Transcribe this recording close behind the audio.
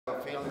I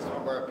have a feeling some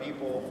of our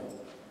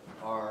people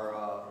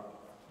are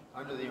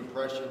under the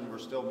impression we're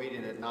still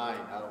meeting at 9.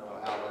 I don't know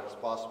how that's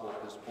possible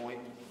at this point.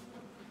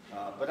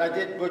 But I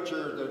did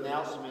butcher the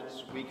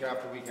announcements week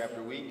after week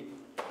after week.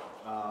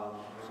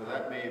 So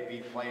that may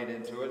be playing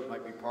into it. It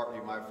might be partly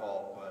my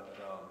fault. But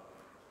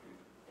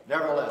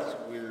nevertheless,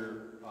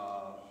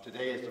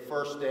 today is the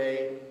first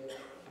day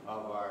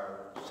of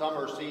our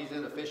summer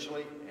season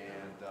officially.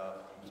 And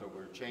so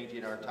we're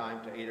changing our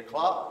time to 8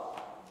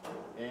 o'clock.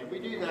 And we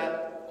do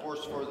that, of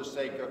course, for the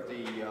sake of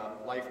the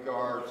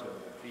lifeguards and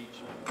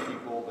beach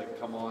people that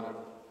come on at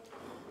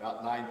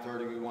about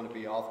 9:30. We want to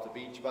be off the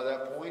beach by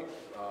that point.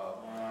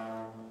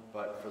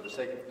 But for the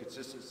sake of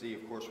consistency,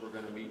 of course, we're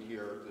going to meet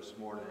here this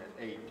morning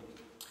at 8.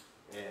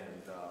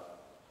 And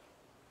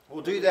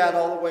we'll do that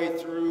all the way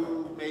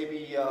through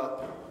maybe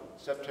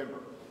September.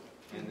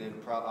 And then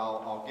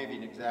I'll give you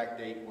an exact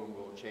date when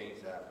we'll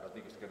change that. I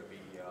think it's going to be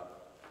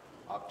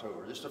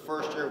October. This is the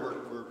first year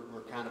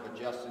we're kind of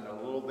adjusting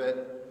a little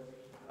bit,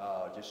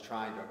 just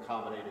trying to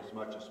accommodate as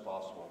much as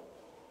possible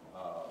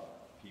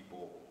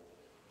people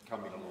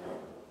coming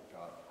along,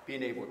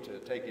 being able to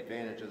take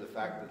advantage of the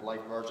fact that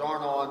lifeguards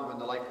aren't on. When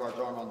the lifeguards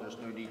aren't on, there's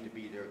no need to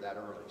be there that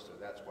early, so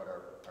that's what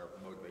our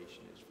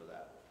motivation is for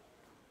that.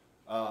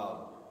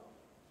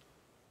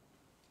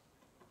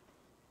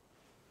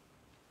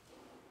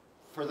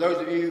 For those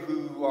of you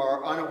who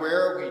are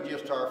unaware, we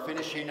just are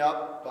finishing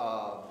up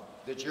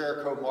the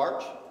Jericho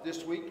March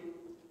this week.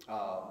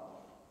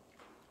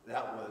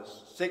 That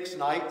was 6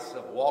 nights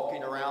of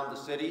walking around the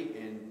city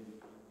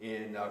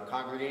in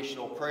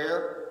congregational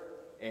prayer,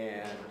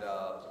 and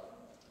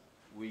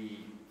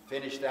we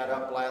finished that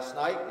up last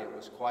night. It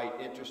was quite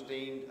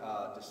interesting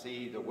to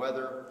see the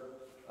weather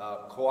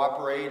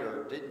cooperate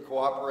or didn't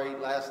cooperate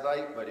last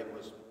night, but it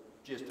was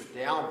just a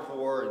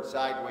downpour and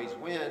sideways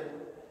wind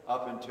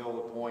up until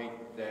the point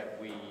that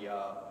we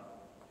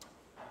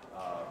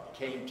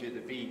came to the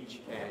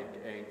beach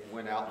and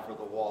went out for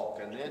the walk.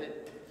 And then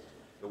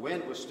the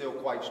wind was still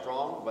quite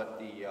strong, but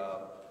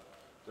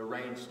the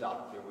rain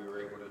stopped, and we were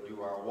able to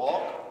do our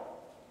walk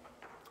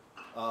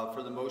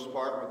for the most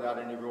part without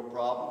any real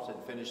problems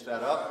and finish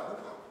that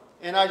up.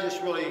 And I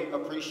just really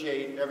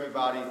appreciate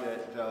everybody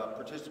that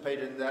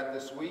participated in that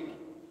this week.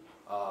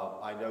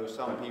 I know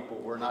some people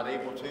were not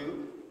able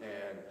to,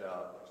 and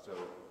so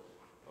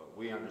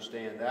we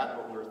understand that,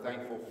 but we're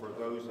thankful for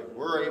those that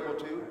were able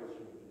to.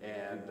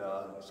 And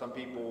some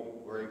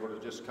people were able to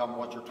just come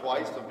once or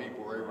twice. Some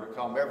people were able to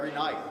come every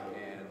night,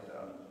 and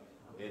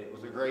it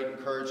was a great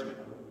encouragement.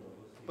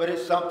 But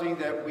it's something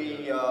that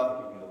we've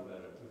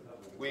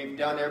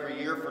done every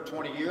year for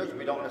 20 years.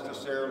 We don't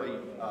necessarily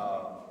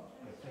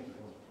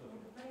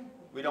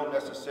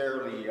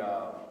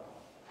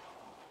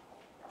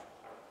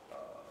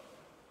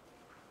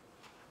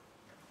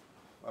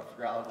I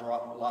forgot, I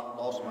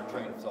lost my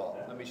train of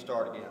thought. Let me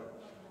start again.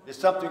 It's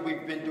something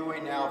we've been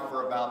doing now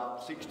for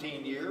about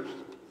 16 years,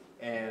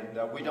 and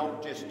we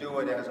don't just do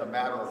it as a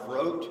matter of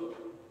rote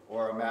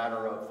or a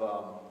matter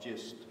of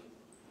just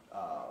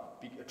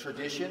a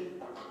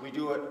tradition. We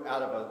do it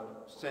out of a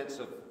sense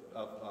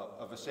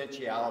of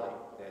essentiality,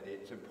 that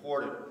it's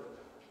important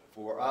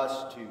for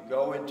us to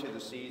go into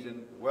the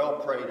season well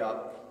prayed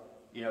up.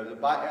 You know,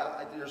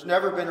 there's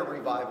never been a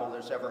revival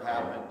that's ever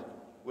happened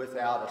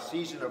without a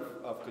season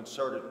of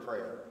concerted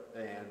prayer.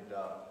 And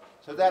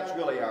so that's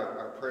really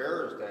our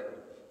prayer, is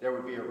that there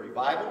would be a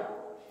revival,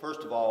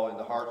 first of all, in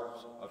the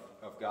hearts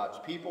of God's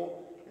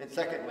people, and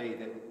secondly,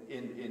 that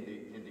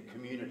in the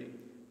community,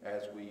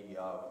 as we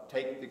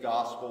take the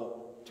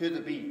gospel to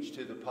the beach,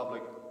 to the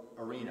public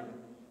arena.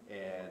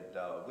 And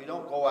we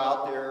don't go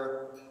out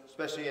there,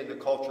 especially in the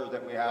culture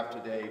that we have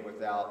today,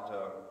 without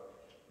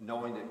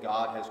knowing that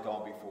God has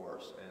gone before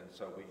us. And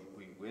so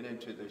we went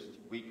into this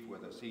week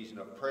with a season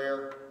of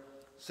prayer,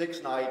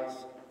 6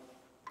 nights.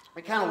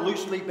 We kind of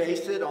loosely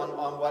based it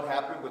on what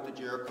happened with the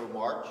Jericho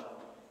March.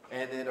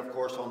 And then, of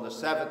course, on the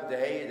 7th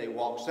day, they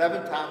walked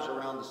 7 times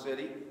around the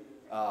city.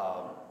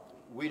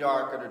 We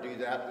aren't going to do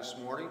that this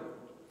morning.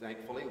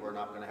 Thankfully, we're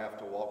not going to have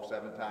to walk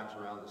 7 times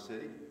around the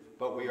city.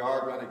 But we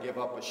are going to give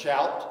up a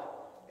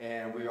shout,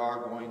 and we are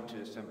going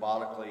to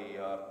symbolically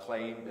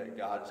claim that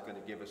God is going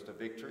to give us the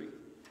victory,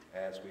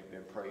 as we've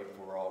been praying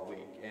for all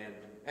week.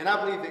 And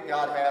I believe that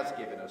God has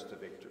given us the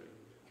victory.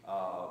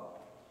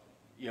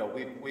 You know,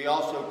 we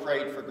also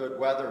prayed for good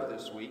weather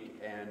this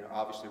week, and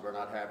obviously we're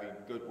not having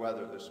good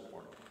weather this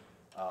morning.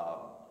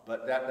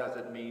 But that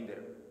doesn't mean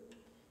that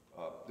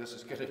this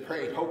is going to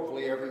rain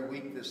hopefully every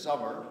week this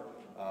summer.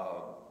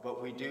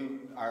 But we do,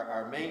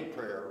 our main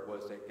prayer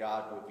was that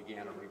God would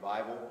begin a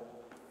revival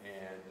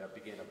and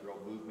begin a real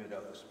movement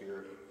of the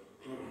Spirit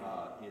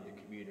in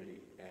the community.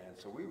 And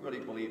so we really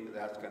believe that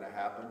that's going to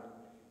happen,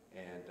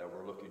 and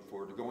we're looking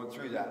forward to going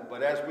through that.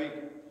 But as we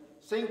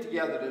sing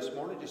together this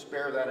morning, just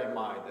bear that in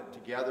mind, that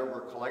together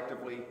we're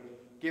collectively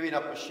giving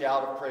up a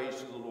shout of praise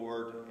to the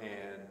Lord,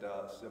 and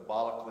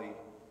symbolically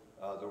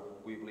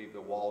we believe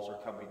the walls are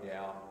coming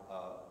down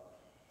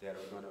that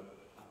are going to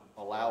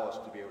allow us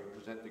to be able to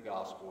present the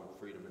gospel in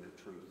freedom and in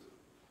truth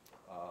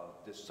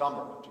this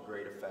summer to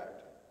great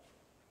effect.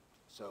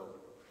 So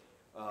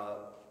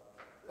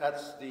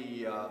that's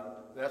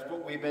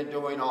what we've been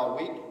doing all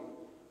week.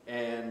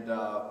 And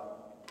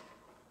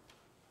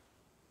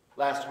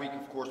last week,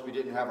 of course, we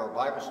didn't have our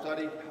Bible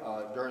study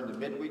during the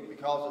midweek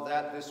because of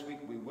that. This week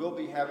we will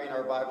be having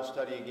our Bible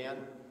study again.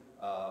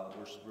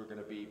 We're going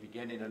to be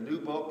beginning a new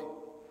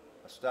book,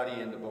 a study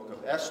in the book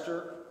of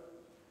Esther.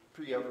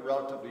 A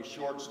relatively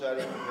short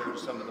study compared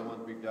to some of the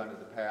ones we've done in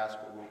the past,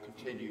 but we'll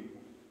continue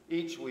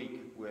each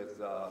week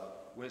with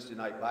Wednesday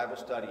night Bible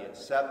study at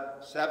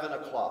 7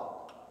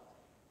 o'clock.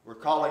 We're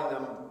calling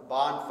them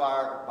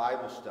bonfire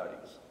Bible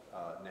studies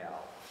now.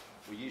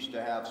 We used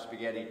to have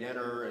spaghetti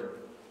dinner and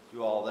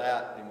do all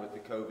that, and with the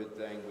COVID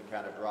thing, we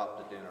kind of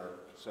dropped the dinner.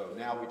 So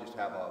now we just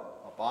have a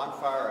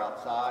bonfire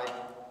outside,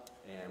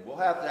 and we'll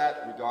have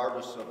that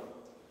regardless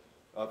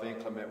of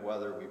inclement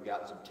weather. We've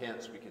got some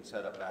tents we can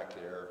set up back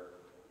there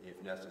if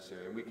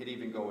necessary, and we could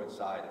even go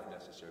inside if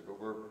necessary, but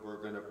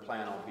we're going to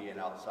plan on being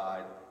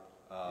outside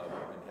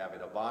and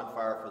having a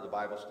bonfire for the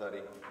Bible study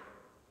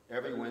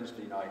every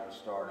Wednesday night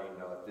starting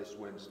this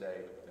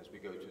Wednesday as we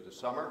go through the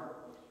summer,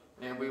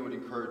 and we would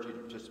encourage you to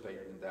participate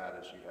in that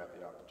as you have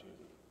the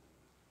opportunity.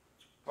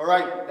 All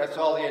right, that's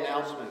all the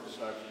announcements.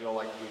 I feel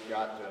like we've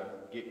got to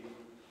get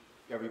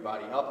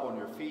everybody up on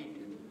their feet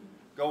and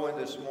going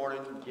this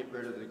morning, get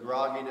rid of the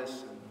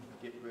grogginess and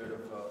get rid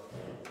of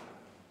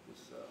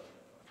this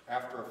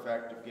after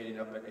effect of getting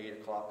up at 8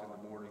 o'clock in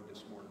the morning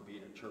this morning,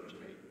 being at church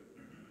at 8.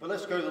 But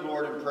let's go to the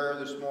Lord in prayer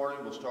this morning.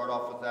 We'll start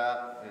off with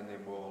that, and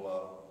then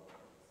we'll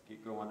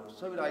get going. It's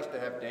so nice to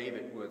have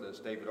David with us,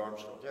 David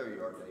Armstrong. There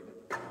you are, David.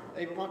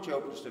 David, why don't you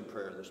open us in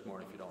prayer this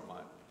morning, if you don't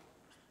mind.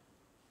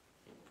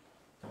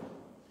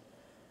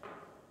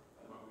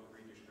 Want me to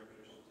read your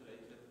scriptures today,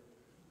 too?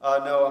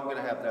 No, I'm going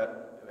to have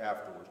that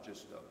afterwards,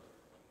 just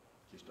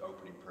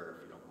opening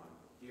prayer, if you don't mind.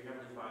 Dear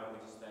Heavenly Father,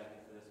 we just thank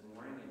you for this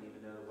morning, and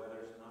even though the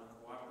weather is not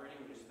cooperating,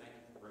 we just thank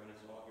you for bringing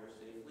us all here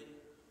safely.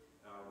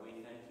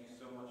 We thank you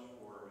so much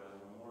for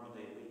Memorial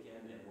Day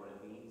weekend and what it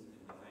means, and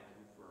we thank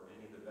you for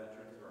any of the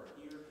veterans who are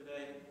here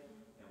today,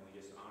 and we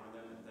just honor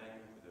them and thank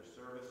them for their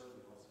service.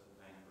 We also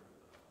thank for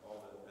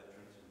all the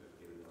veterans who have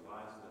given their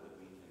lives so that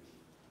we can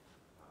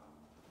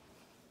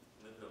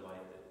live the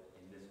life that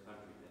in this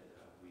country that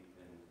we've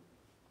been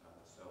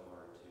so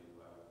hard to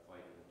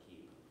fight and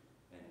keep.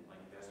 And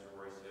like Pastor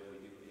Roy said, we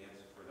do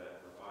ask for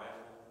that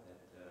revival,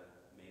 that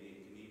maybe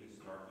it could even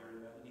start here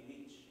in Bethany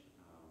Beach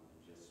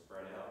and just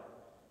spread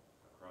out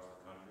across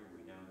the country.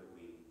 We know that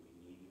we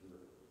need you.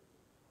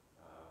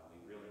 We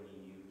really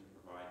need you to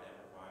provide that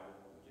revival.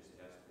 We just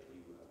ask that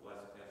you bless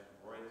Pastor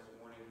Roy this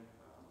morning,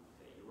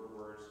 that your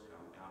words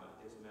come out of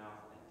his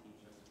mouth and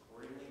teach us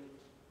accordingly.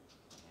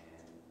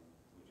 And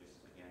we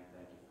just, again,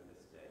 thank you for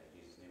this day. In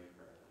Jesus' name we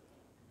pray.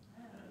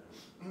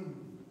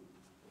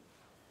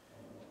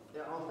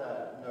 Yeah, on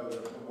that note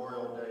of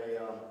Memorial Day,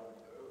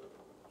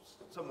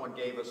 someone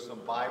gave us some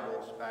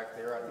Bibles back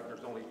there. I think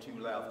there's only 2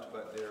 left,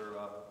 but they're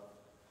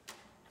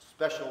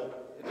special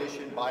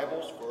edition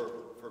Bibles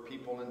for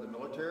people in the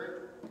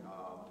military.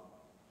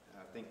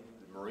 I think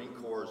the Marine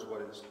Corps is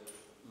what it's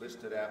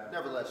listed at. But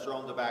nevertheless, they're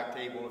on the back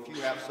table. If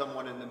you have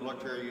someone in the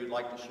military you'd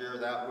like to share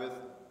that with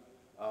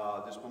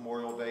this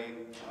Memorial Day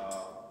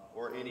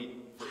or for any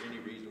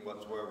reason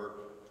whatsoever,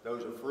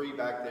 those are free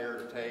back there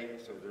to take.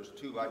 So there's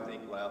 2, I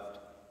think, left.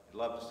 I'd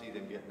love to see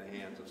them get in the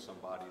hands of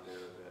somebody there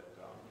that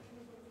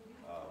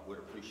would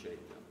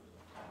appreciate them.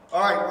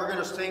 All right, we're going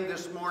to sing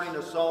this morning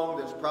a song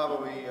that's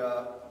probably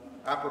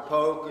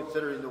apropos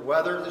considering the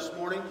weather this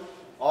morning.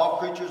 All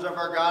creatures of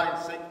our God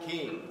and sick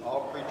King.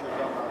 All creatures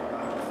of our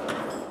God.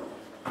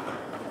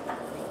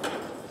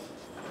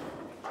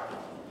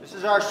 This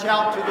is our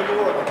shout to the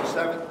Lord on the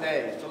 7th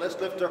day. So let's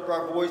lift up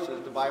our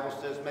voices. The Bible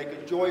says, make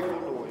a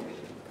joyful noise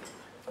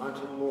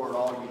unto the Lord,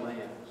 all you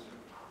lands.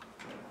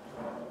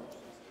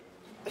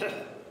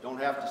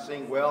 Don't have to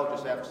sing well,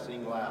 just have to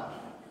sing loud.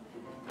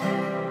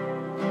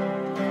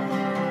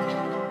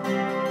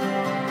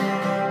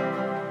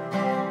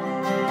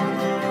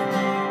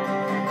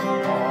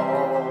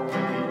 All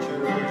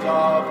creatures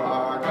of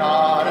our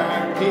God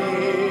and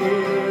King,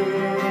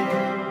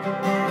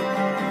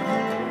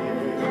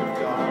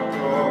 lift up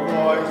your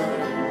voice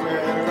and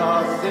with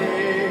us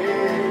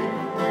sing.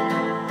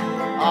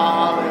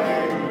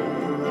 Alleluia,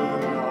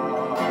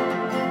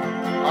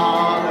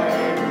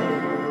 Alleluia.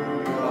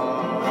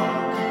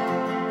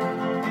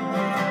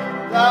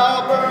 Thou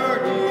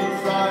burning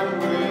sun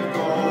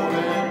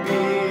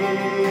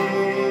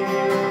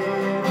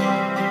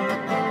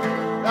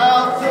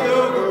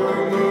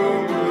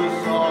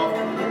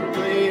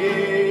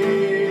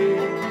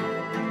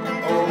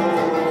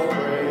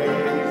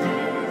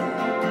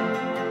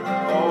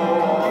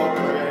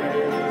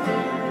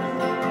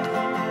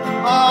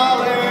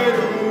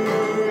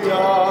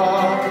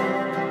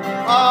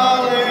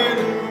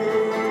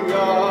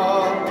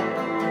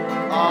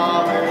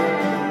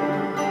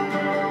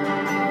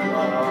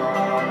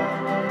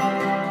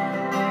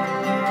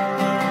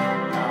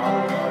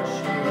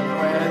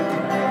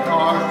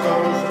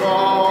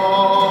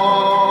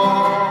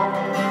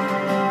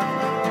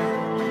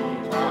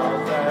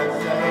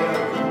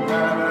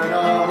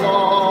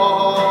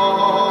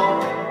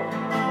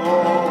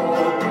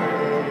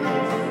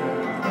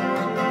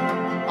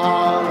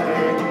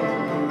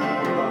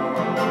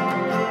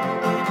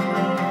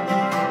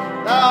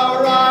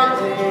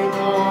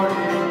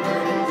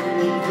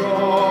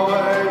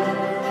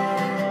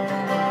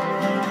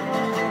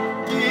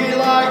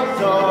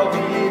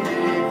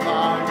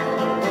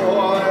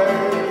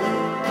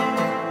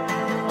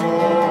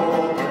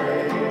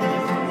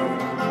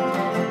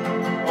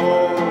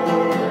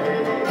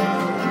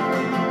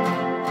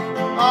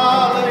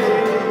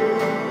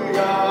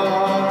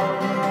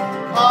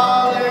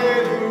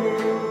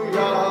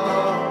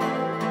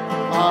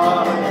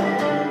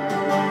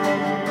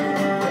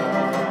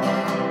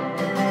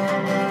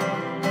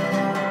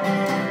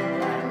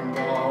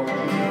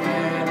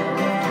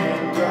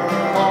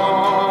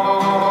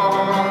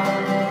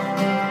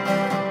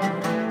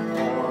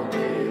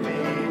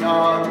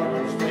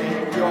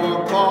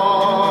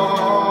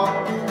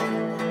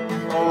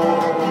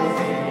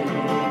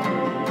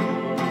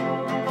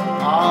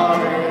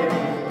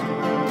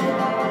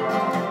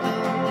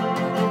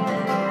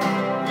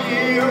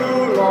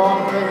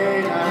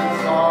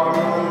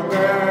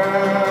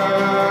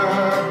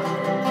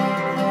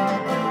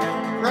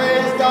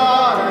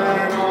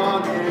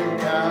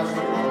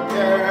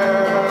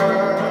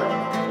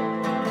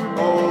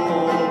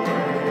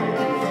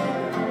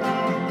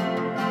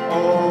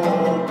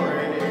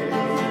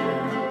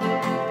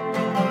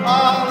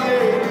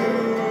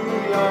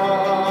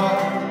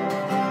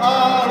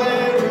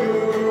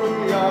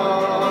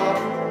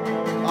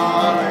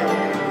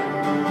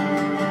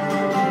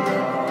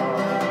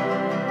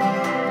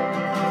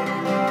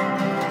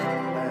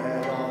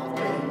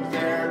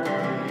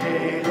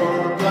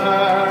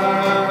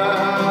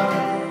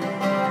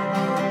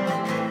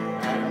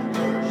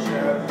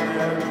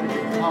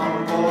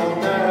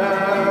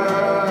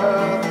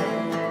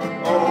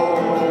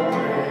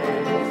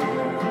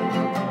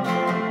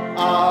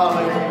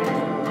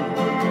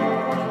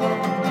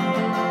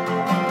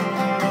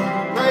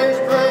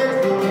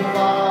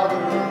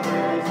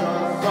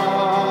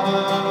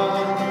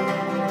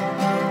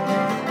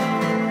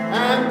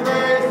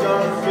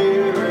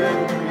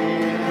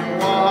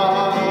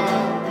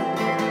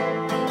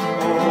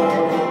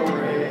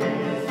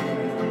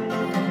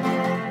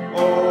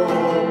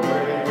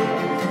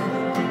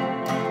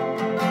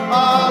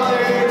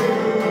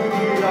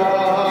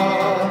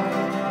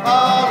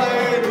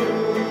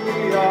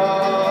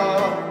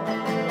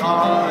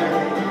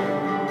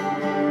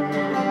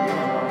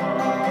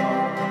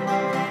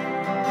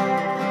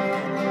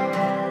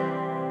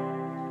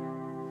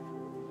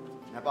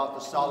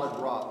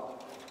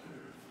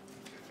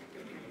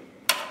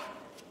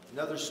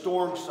Another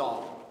storm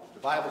song. The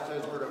Bible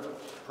says we're to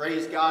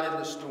praise God in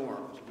the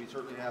storm. So we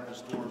certainly have the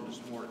storm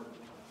this morning.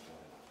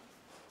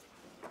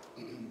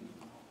 In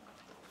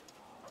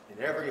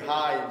every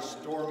high and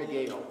stormy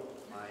gale,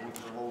 my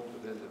anchor holds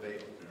within the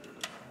veil.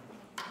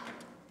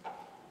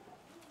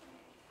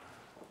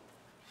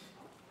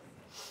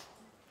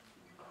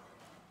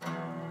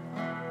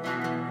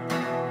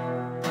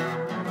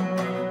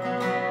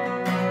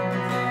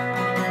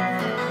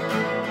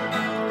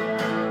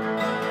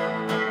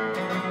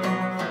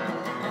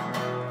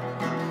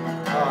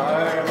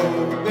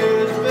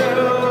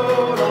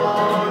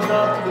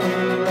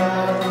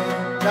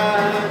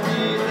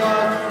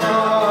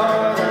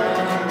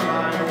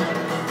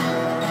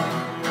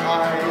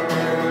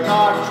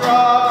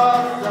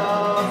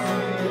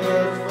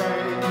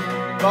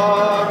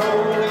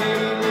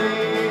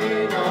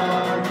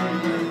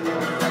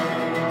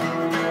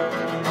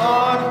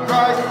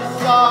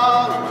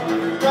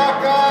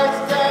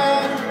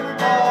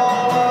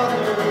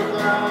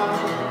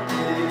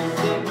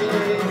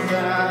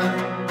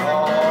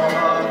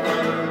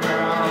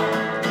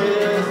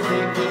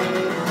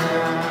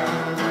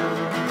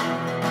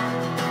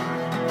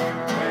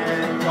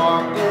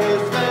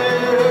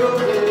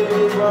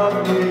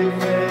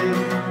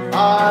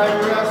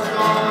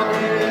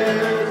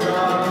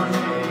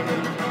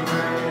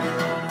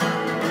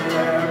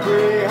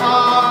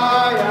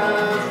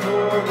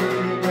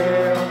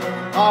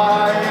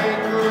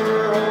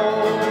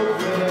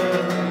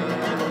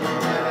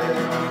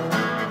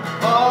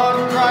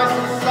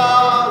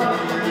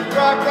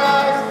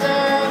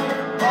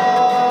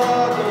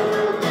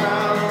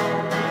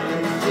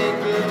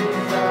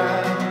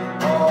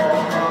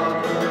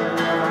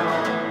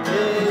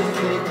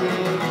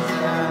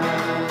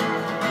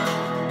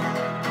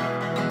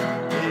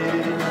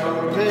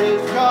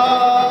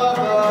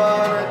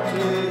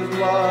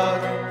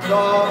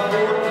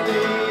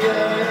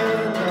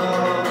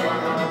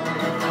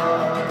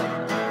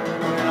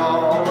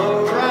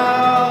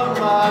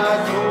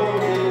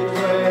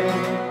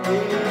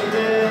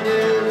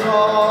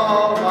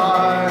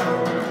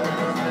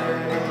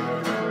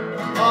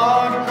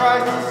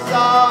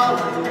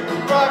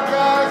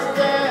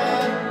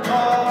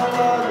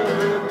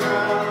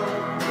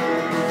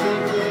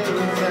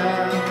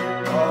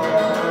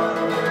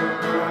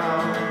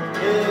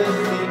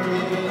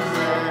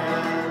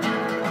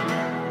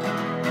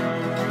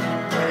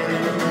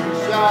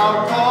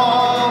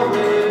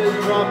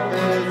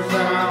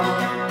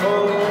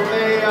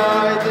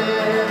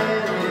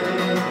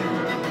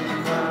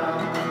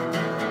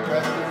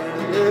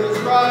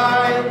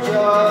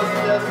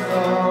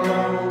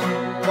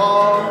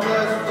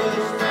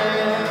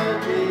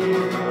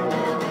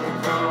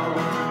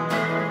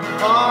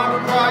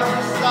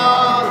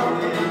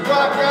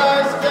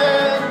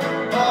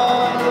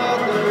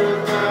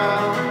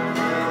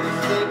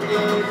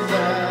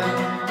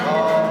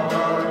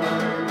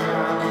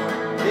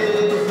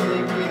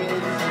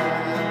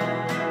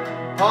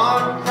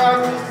 On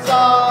Christ's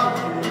solid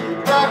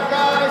rock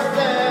I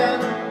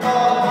stand,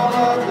 all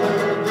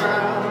other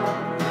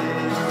ground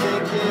is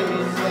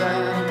sinking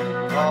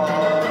sand. All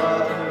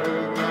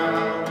other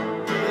ground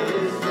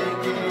is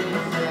sinking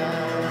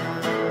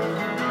sand.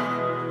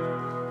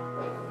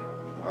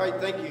 All right,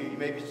 thank you. You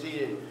may be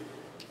seated.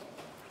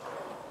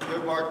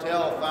 Joe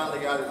Bartell finally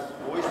got his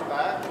voice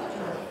back,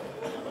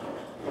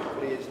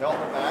 hopefully his health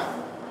back,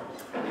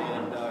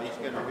 and he's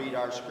going to read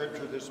our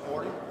scripture this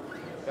morning,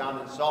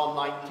 found in Psalm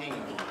 19.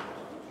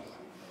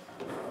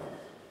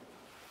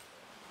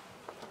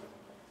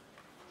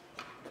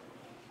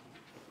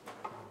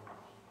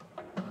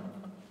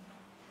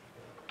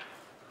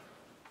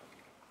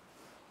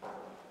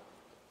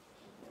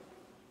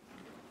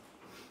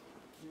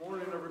 Good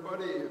morning,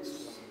 everybody.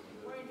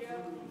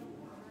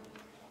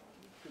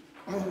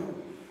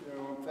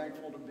 I'm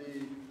thankful to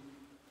be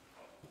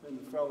in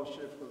the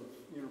fellowship of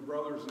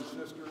brothers and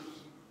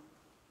sisters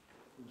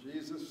in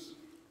Jesus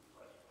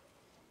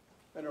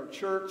and our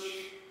church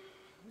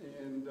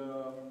and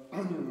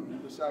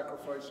the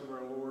sacrifice of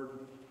our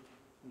Lord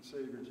and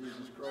Savior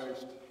Jesus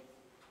Christ.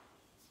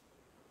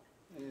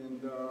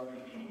 And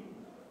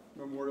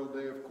Memorial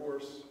Day, of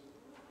course,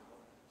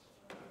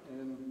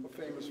 and a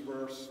famous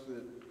verse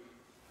that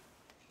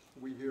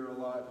we hear a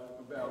lot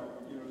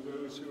about,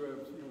 those who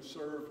have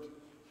served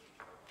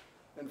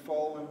and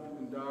fallen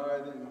and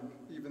died, and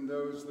even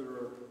those that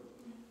are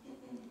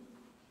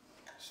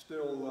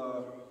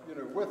still,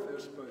 with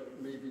us, but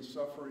maybe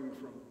suffering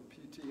from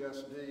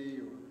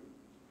PTSD, or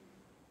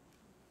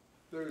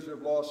those who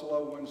have lost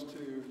loved ones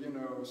to,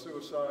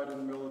 suicide in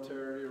the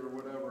military or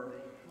whatever.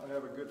 I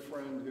have a good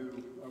friend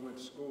who I went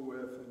to school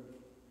with,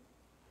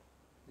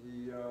 and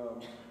he,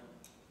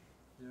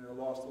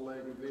 lost a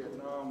leg in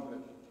Vietnam,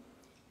 but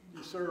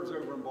he serves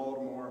over in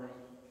Baltimore.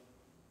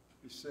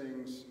 He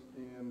sings,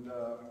 and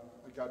I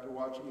got to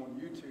watch him on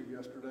YouTube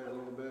yesterday a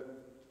little bit.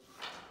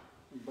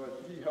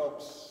 But he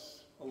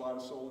helps a lot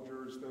of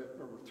soldiers that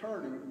are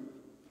returning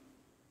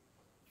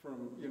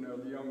from,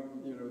 the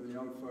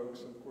young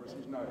folks. Of course,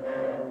 he's not young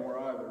anymore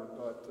either.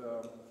 But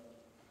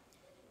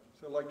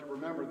so I'd like to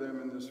remember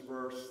them in this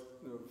verse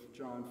of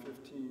John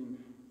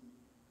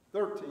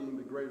 15:13.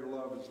 The greater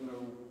love is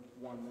no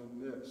one than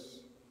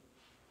this,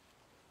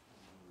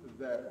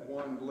 that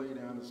one lay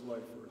down his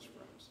life for his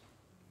friends.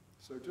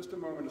 So just a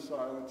moment of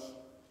silence,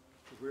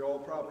 because we all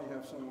probably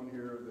have someone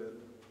here that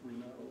we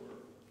know or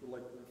would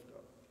like to lift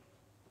up.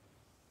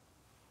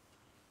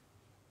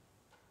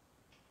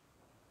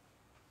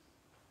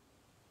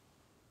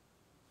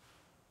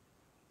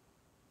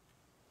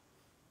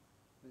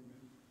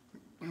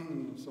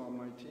 Amen. Psalm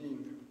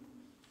 19.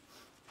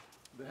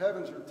 The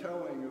heavens are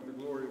telling of the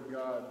glory of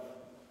God,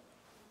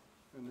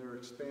 and their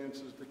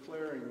expanses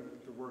declaring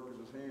the work of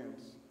his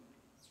hands.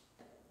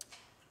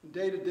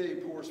 Day to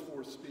day pours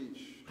forth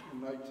speech,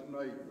 and night to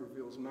night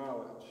reveals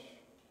knowledge.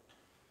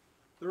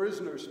 There is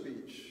no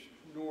speech,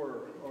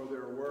 nor are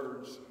there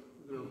words.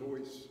 Their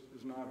voice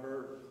is not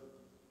heard.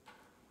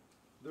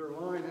 Their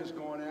line has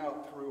gone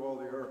out through all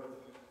the earth,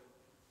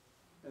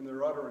 and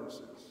their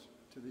utterances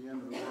to the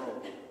end of the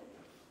world.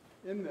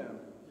 In them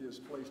he has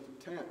placed a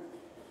tent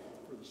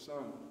for the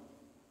sun,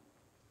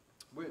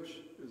 which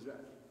is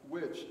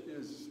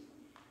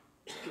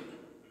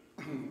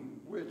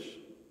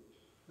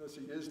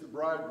the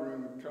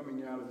bridegroom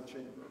coming out of the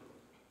chamber.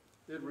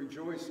 It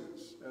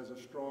rejoices as a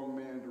strong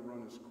man to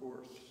run his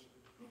course.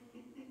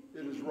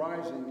 It is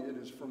rising, it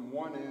is from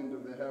one end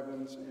of the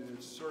heavens and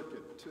its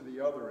circuit to the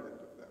other end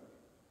of them,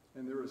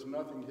 and there is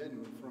nothing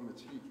hidden from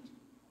its heat.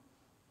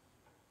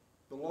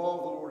 The law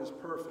of the Lord is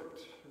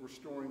perfect,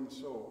 restoring the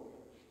soul.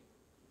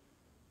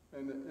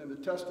 And the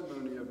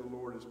testimony of the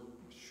Lord is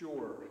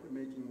sure,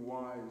 making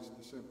wise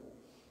the simple.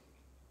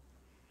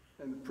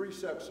 And the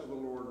precepts of the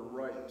Lord are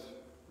right,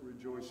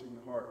 rejoicing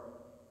the heart.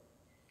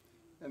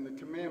 And the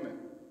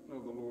commandment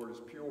of the Lord is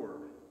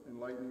pure,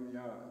 enlightening the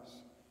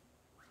eyes.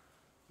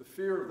 The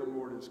fear of the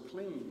Lord is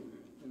clean,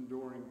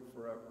 enduring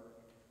forever.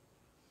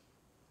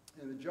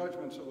 And the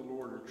judgments of the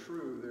Lord are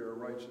true, they are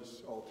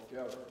righteous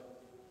altogether.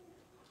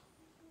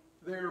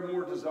 They are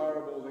more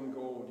desirable than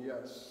gold,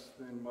 yes,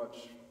 than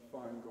much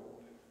fine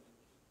gold.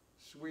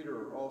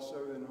 Sweeter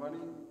also than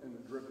honey and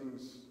the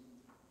drippings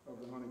of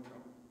the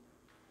honeycomb.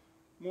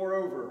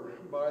 Moreover,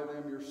 by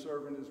them your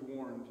servant is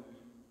warned.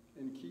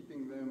 In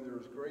keeping them there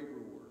is great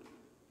reward.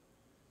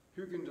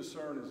 Who can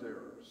discern his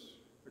errors?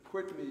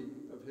 Acquit me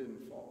of hidden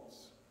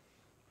faults.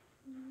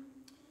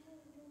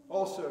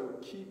 Also,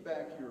 keep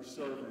back your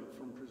servant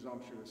from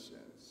presumptuous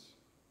sins.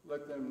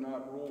 Let them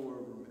not rule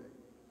over me.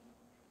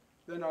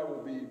 Then I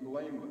will be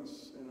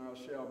blameless, and I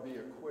shall be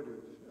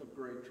acquitted of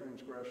great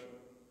transgression.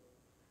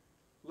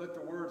 Let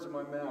the words of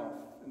my mouth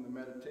and the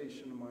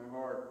meditation of my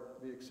heart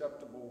be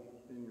acceptable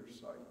in your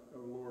sight, O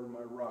Lord,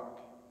 my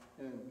rock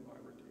and my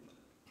redeemer.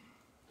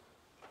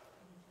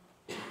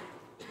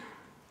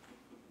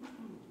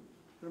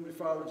 Heavenly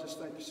Father, just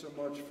thank you so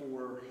much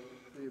for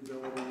the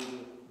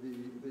ability,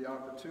 the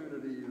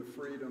opportunity, the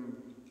freedom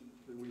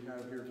that we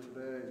have here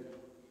today.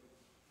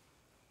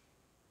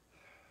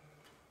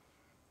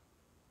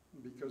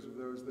 because of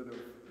those that have,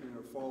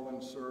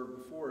 fallen, served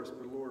before us,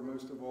 but Lord,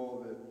 most of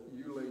all, that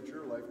you laid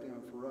your life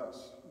down for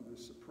us, the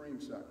supreme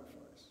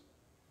sacrifice.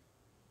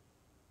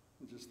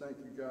 And just thank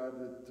you, God,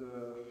 that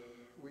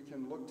we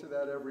can look to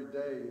that every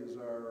day as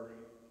our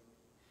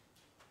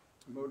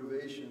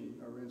motivation,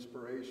 our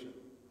inspiration,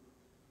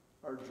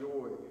 our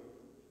joy,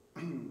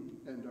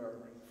 and our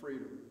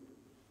freedom.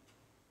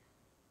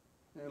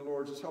 And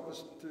Lord, just help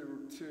us to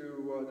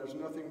there's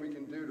nothing we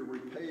can do to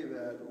repay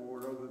that,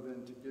 Lord, other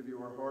than to give you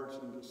our hearts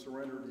and to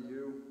surrender to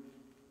you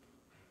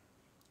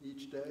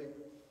each day.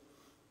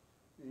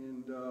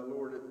 And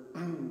Lord,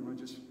 I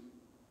just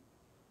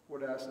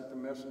would ask that the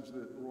message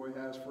that Roy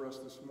has for us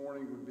this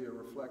morning would be a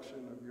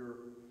reflection of your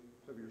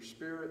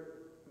Spirit,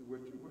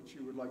 what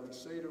you would like to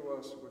say to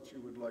us, what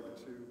you would like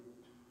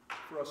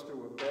for us to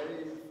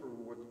obey, for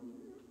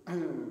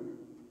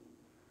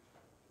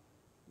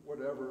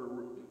whatever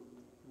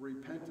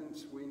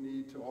repentance we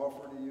need to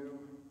offer to you.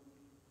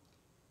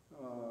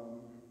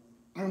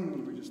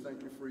 We just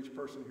thank you for each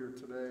person here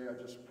today. I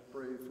just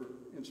pray for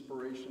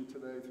inspiration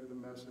today through the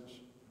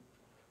message.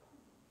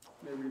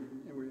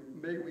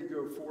 May we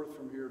go forth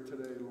from here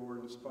today,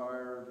 Lord,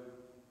 inspired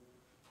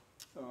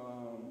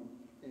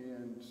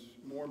and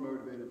more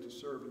motivated to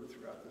serve you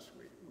throughout this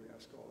week. We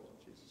ask all this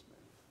in Jesus' name.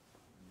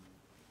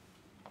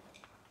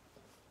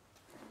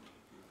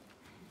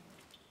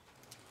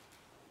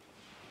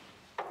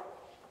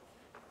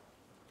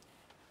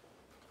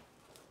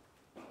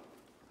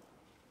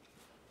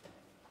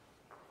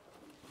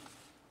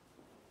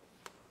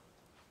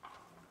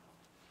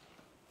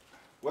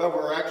 Well,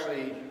 we're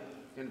actually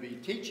going to be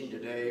teaching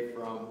today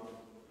from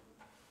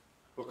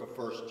the book of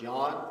 1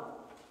 John,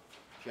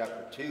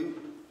 chapter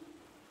 2.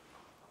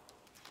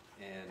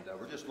 And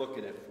we're just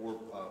looking at four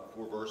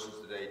verses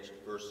today,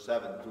 verse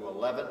 7 through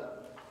 11.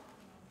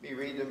 Let me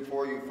read them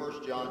for you.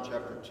 1 John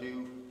chapter 2,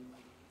 and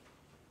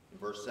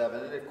verse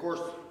 7. And of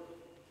course,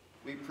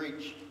 we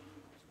preach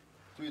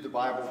through the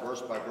Bible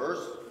verse by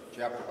verse,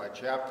 chapter by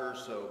chapter.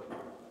 So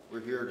we're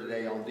here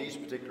today on these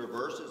particular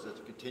verses as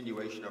a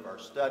continuation of our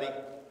study.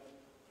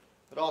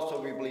 But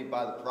also we believe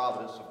by the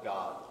providence of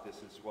God, this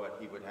is what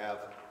he would have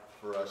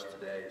for us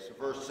today. So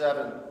verse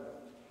 7,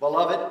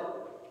 Beloved,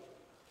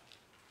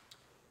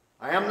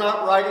 I am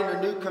not writing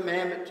a new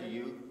commandment to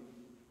you,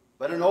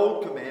 but an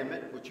old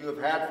commandment which you have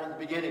had from the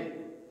beginning.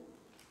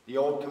 The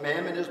old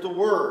commandment is the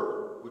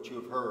word which you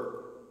have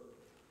heard.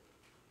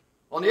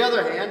 On the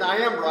other hand, I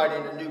am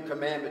writing a new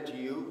commandment to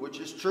you, which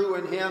is true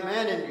in him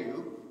and in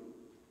you,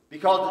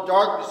 because the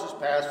darkness is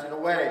passing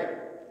away,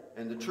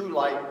 and the true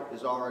light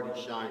is already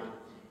shining.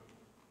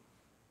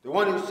 The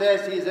one who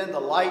says he is in the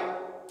light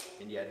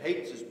and yet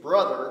hates his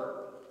brother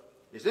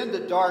is in the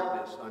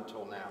darkness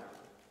until now.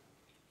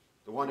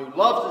 The one who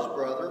loves his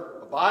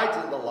brother abides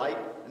in the light,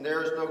 and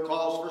there is no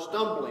cause for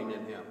stumbling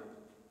in him.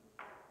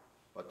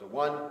 But the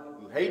one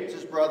who hates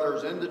his brother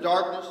is in the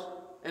darkness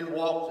and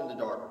walks in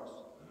the darkness,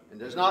 and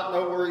does not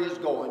know where he is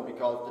going,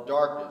 because the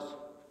darkness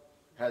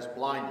has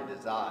blinded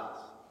his eyes.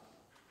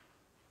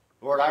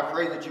 Lord, I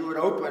pray that you would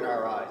open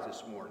our eyes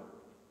this morning,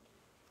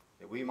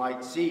 that we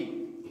might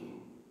see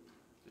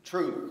the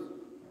truth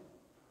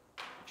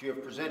that you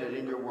have presented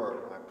in your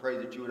word. I pray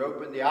that you would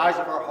open the eyes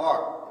of our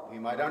heart, that we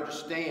might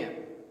understand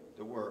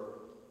the word,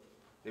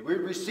 that we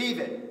would receive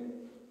it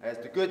as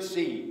the good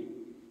seed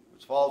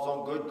which falls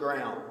on good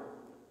ground,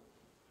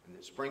 and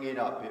that springing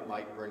up it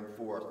might bring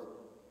forth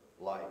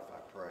life, I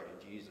pray,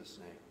 in Jesus'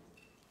 name.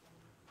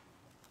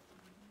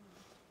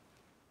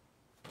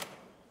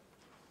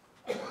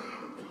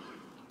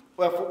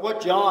 Well, for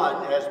what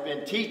John has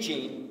been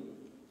teaching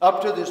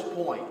up to this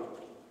point,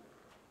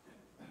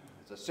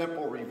 as a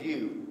simple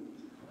review,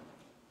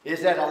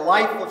 is that a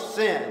life of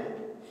sin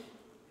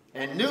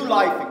and new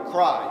life in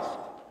Christ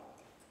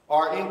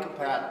are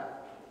incompatible.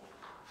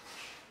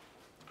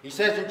 He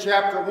says in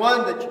chapter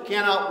 1 that you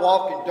cannot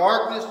walk in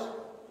darkness.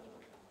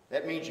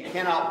 That means you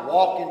cannot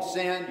walk in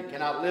sin, you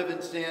cannot live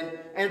in sin,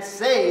 and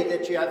say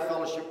that you have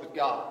fellowship with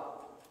God.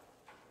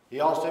 He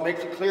also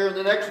makes it clear in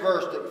the next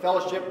verse that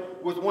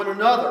fellowship with one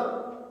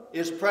another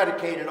is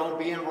predicated on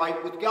being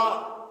right with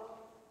God.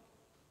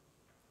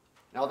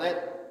 Now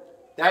that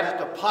is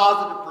the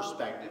positive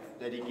perspective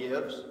that he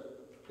gives,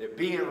 that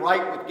being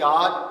right with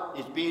God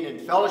is being in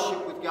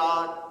fellowship with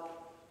God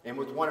and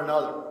with one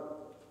another.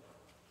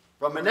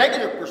 From a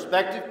negative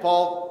perspective,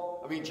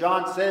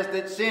 John says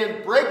that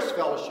sin breaks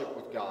fellowship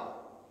with God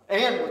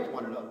and with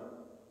one another.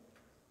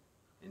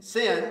 And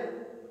sin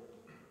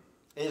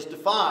is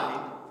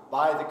defined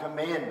by the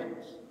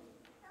commandments.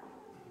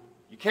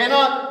 You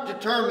cannot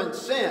determine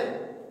sin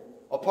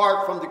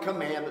apart from the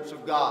commandments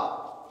of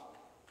God.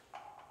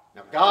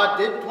 Now, God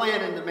did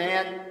plant in the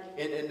man,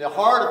 in the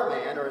heart of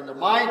man, or in the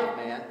mind of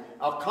man,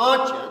 a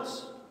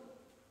conscience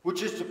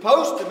which is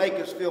supposed to make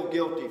us feel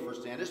guilty for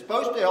sin. It's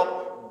supposed to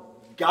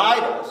help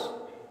guide us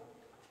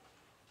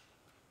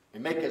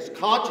and make us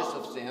conscious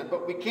of sin,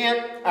 but we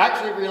can't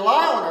actually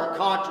rely on our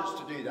conscience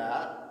to do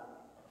that,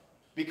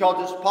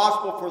 because it's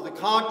possible for the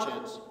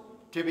conscience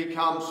to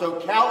become so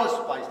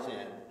calloused by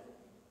sin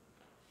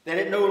that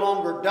it no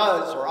longer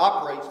does or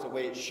operates the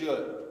way it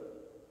should.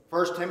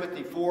 1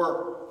 Timothy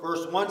 4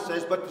 verse 1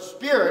 says, "But the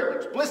Spirit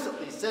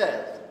explicitly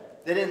says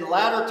that in the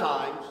latter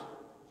times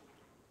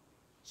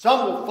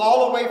some will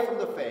fall away from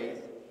the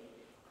faith,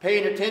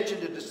 paying attention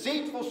to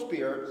deceitful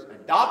spirits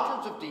and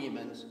doctrines of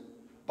demons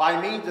by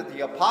means of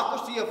the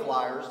hypocrisy of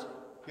liars,"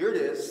 here it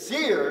is,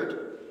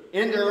 "seared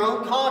in their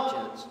own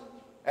conscience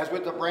as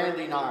with a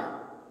branding iron."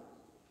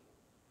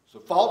 So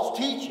false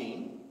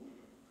teaching,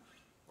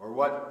 or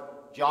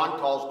what John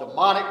calls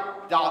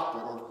demonic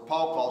doctrine, or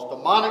Paul calls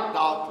demonic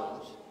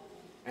doctrines,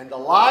 and the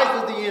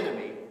lies of the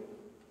enemy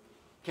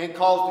can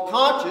cause the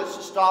conscience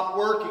to stop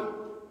working,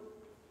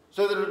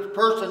 so that the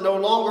person no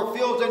longer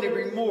feels any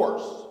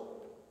remorse,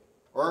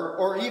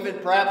 or even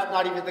perhaps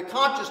not even the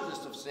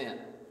consciousness of sin.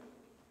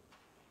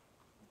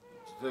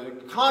 The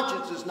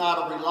conscience is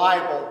not a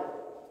reliable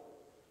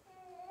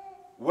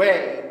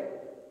way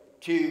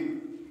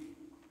to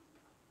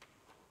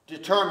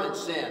determine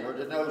sin or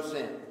to know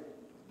sin.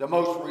 The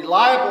most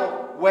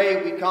reliable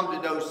way we come to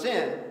know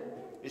sin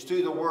is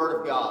through the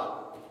Word of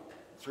God,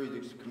 through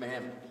the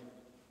commandments.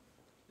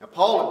 Now,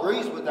 Paul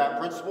agrees with that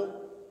principle.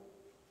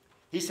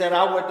 He said,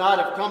 "I would not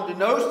have come to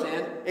know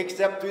sin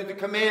except through the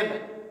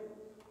commandment."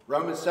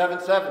 Romans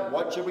 7:7,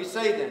 "What should we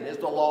say then? Is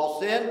the law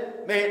sin?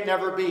 May it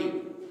never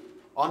be.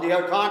 On the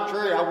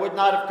contrary, I would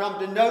not have come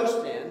to know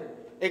sin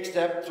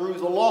except through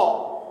the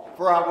law.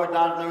 For I would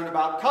not have known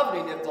about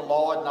coveting if the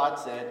law had not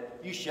said,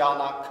 'You shall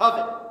not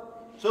covet.'"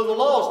 So the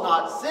law is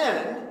not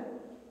sin,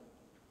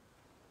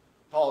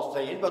 Paul's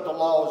saying, but the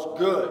law is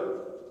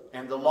good.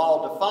 And the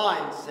law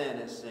defines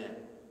sin as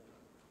sin.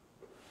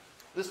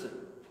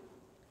 Listen,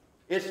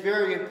 it's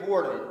very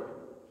important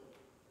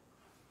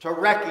to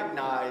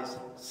recognize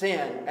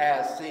sin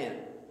as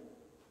sin.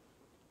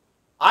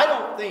 I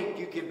don't think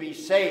you can be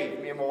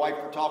saved. Me and my wife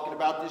were talking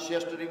about this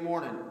yesterday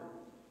morning.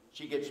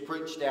 She gets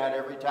preached at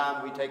every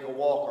time we take a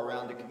walk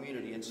around the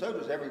community, and so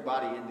does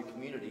everybody in the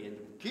community. And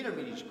the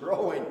community is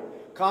growing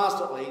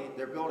constantly.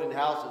 They're building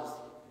houses,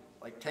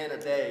 like 10 a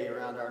day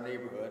around our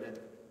neighborhood. And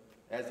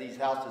as these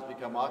houses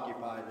become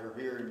occupied, they're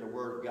hearing the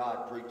Word of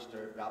God preached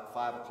at about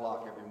 5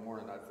 o'clock every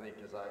morning, I think,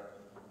 as I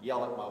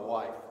yell at my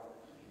wife.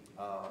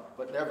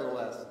 But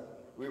nevertheless,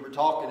 we were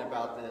talking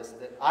about this,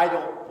 that I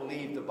don't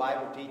believe the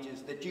Bible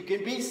teaches that you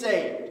can be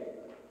saved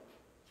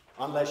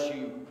unless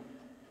you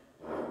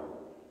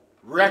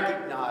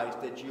recognize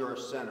that you're a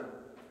sinner.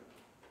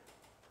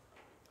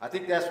 I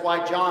think that's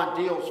why John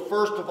deals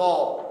first of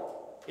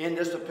all in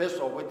this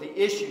epistle with the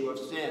issue of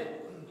sin.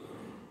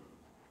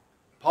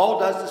 Paul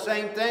does the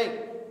same thing.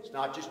 It's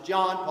not just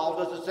John. Paul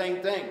does the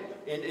same thing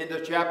in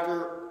the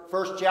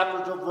first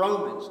chapters of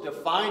Romans,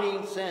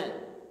 defining sin.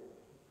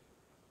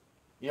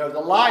 You know, the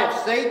lie of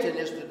Satan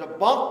is to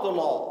debunk the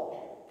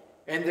law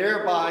and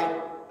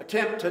thereby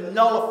attempt to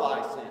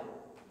nullify sin.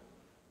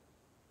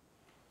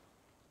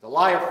 The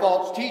lie of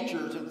false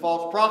teachers and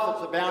false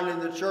prophets abound in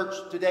the church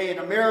today in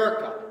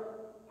America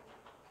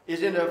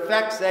is in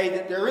effect say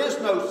that there is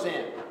no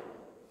sin,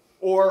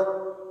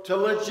 or to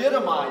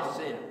legitimize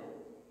sin,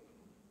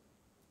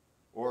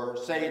 or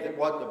say that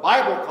what the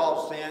Bible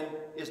calls sin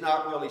is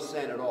not really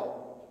sin at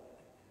all.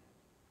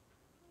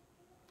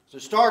 So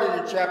starting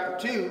in chapter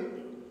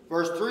 2,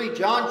 verse 3,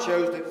 John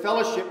shows that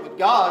fellowship with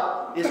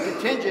God is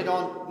contingent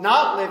on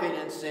not living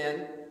in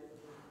sin,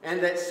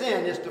 and that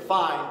sin is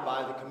defined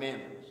by the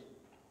commandments.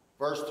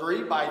 Verse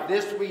 3, "By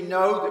this we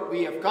know that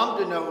we have come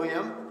to know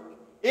him,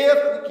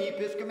 if we keep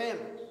his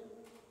commandments.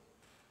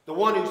 The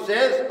one who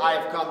says, 'I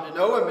have come to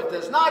know him,' and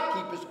does not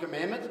keep his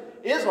commandments,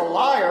 is a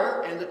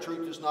liar, and the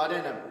truth is not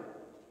in him.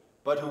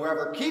 But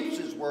whoever keeps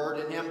his word,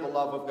 in him the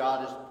love of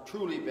God has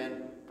truly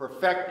been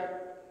perfected."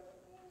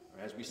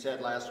 As we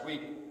said last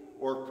week,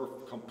 or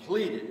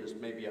completed is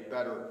maybe a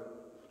better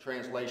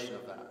translation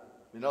of that.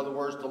 In other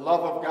words, the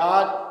love of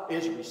God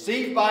is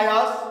received by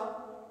us,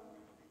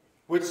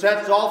 which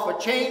sets off a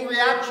chain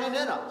reaction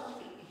in us,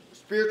 a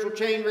spiritual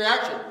chain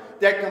reaction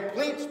that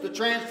completes the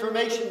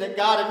transformation that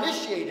God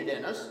initiated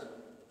in us,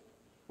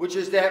 which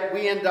is that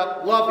we end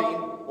up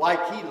loving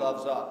like he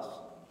loves us.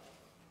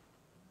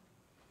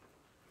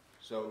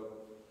 So,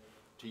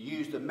 to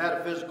use the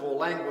metaphysical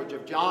language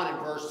of John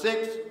in verse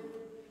 6,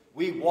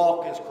 we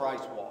walk as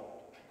Christ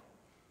walked.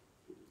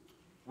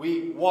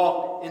 We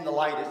walk in the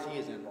light as he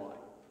is in the light.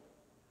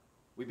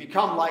 We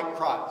become like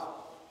Christ.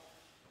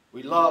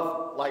 We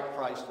love like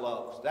Christ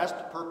loves. That's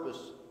the purpose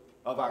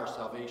of our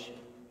salvation,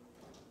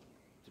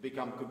 to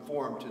become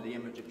conformed to the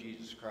image of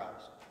Jesus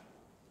Christ.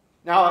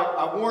 Now,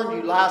 I warned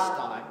you last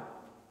time,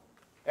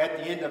 at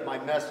the end of my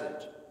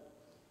message,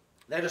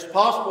 that it's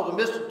possible to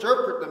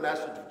misinterpret the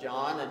message of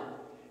John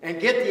and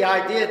get the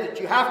idea that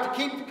you have to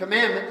keep the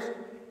commandments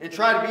and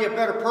try to be a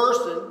better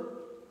person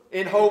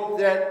in hope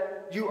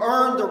that you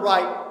earn the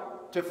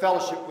right to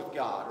fellowship with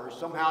God, or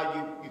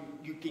somehow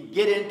you can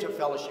get into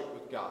fellowship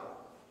with God.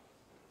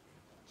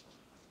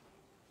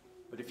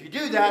 But if you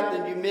do that,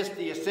 then you miss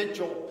the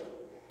essential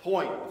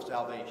point of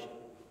salvation.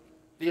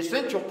 The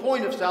essential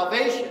point of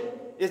salvation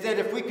is that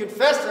if we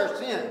confess our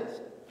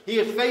sins, He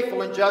is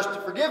faithful and just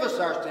to forgive us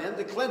our sins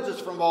and cleanse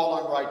us from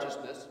all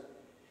unrighteousness.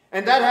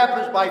 And that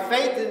happens by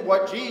faith in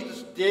what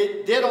Jesus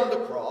did on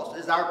the cross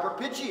as our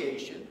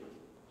propitiation,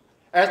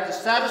 as the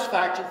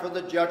satisfaction for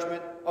the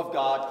judgment of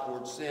God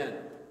towards sin.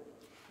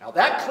 Now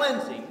that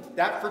cleansing,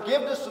 that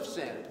forgiveness of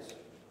sins,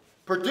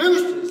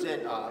 produces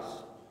in us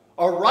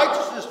a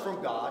righteousness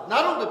from God,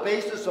 not on the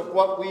basis of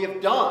what we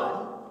have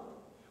done,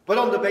 but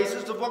on the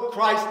basis of what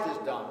Christ has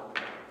done.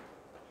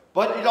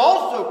 But it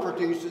also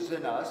produces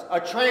in us a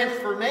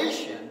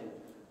transformation,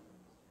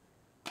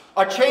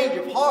 a change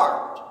of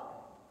heart,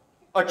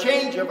 a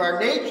change of our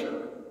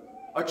nature,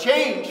 a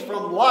change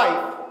from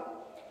life,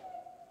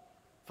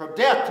 from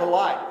death to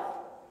life.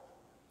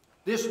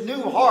 This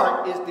new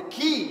heart is the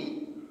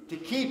key to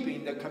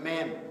keeping the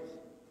commandments.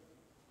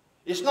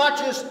 It's not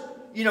just,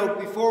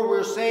 before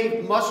we're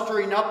saved,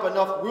 mustering up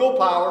enough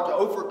willpower to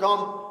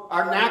overcome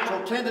our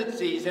natural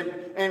tendencies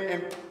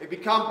and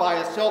become by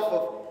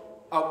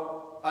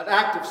an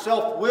act of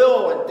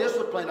self-will and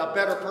discipline a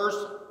better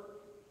person,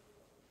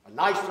 a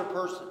nicer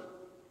person.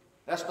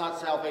 That's not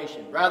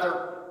salvation.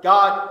 Rather,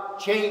 God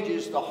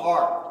changes the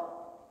heart.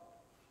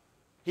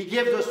 He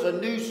gives us a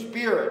new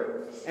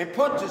spirit and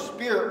puts His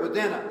Spirit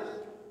within us.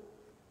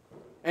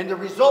 And the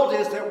result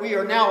is that we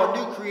are now a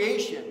new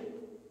creation.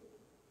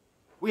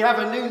 We have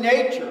a new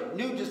nature,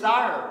 new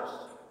desires,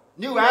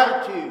 new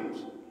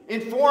attitudes,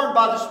 informed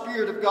by the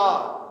Spirit of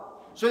God,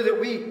 so that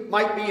we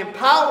might be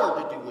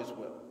empowered to do His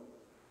will.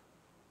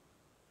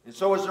 And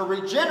so as a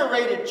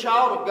regenerated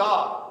child of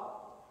God,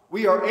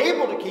 we are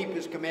able to keep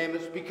His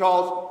commandments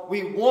because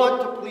we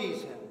want to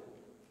please Him.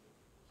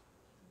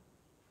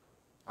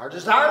 Our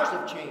desires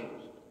have changed.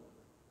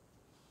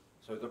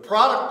 So the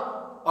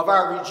product of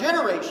our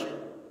regeneration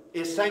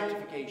is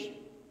sanctification.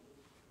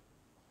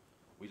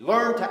 We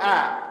learn to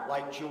act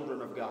like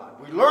children of God.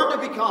 We learn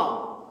to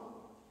become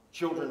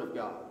children of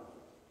God.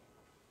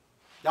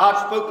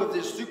 God spoke of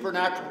this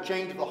supernatural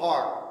change of the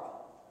heart,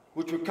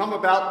 which would come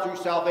about through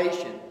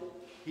salvation.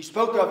 He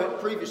spoke of it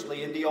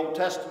previously in the Old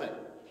Testament.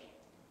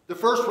 The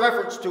first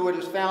reference to it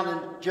is found in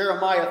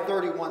Jeremiah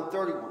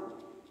 31:31,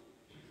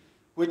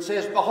 which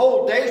says,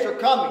 "Behold, days are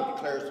coming,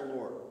 declares the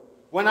Lord,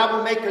 when I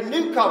will make a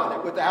new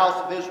covenant with the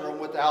house of Israel and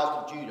with the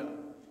house of Judah,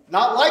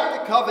 not like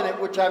the covenant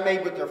which I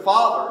made with their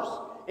fathers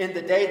in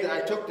the day that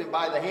I took them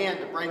by the hand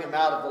to bring them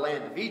out of the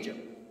land of Egypt,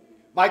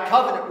 my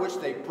covenant which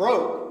they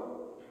broke,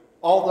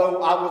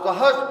 although I was a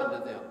husband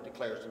to them,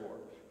 declares the Lord.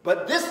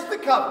 But this is the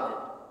covenant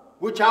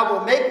which I will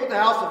make with the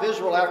house of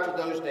Israel after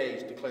those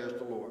days, declares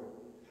the Lord.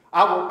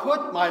 I will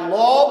put my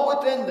law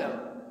within them,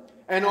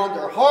 and on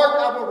their heart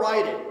I will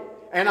write it,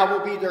 and I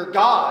will be their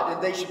God,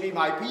 and they shall be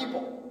my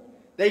people.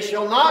 They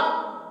will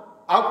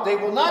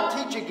not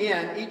teach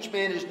again each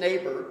man his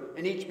neighbor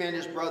and each man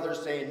his brother,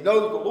 saying,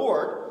 Know the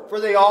Lord, for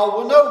they all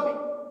will know me,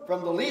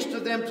 from the least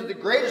of them to the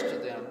greatest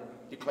of them,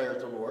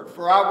 declares the Lord.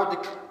 For I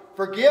will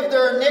forgive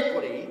their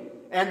iniquity,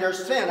 and their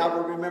sin I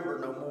will remember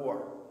no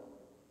more."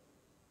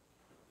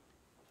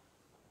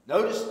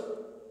 Notice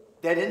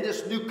that in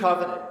this new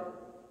covenant,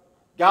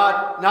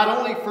 God not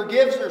only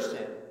forgives their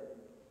sin,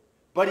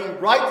 but He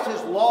writes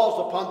His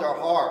laws upon their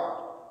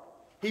heart.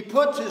 He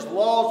puts His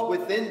laws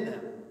within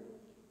them.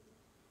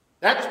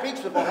 That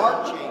speaks of a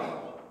heart change.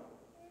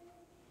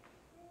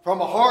 From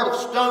a heart of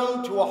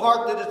stone to a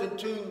heart that is in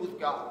tune with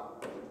God.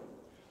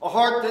 A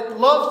heart that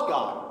loves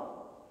God.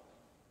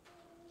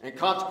 And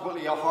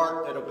consequently a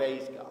heart that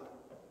obeys God.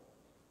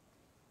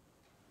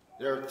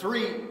 There are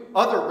three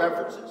other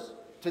references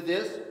to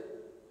this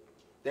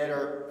that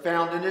are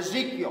found in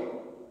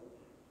Ezekiel,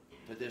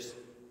 to this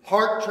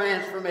heart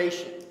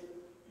transformation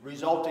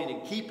resulting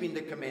in keeping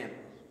the commandments.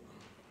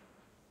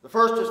 The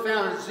first is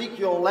found in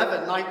Ezekiel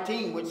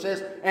 11:19, which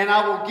says, "And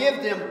I will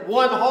give them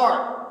one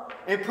heart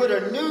and put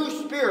a new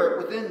spirit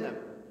within them.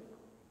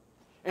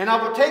 And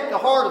I will take the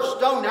heart of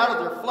stone out of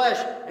their flesh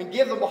and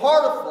give them a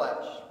heart of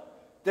flesh,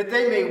 that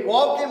they may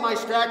walk in my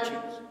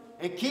statutes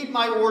and keep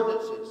my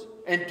ordinances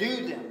and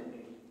do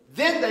them.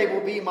 Then they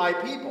will be my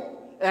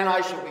people, and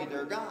I shall be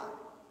their God."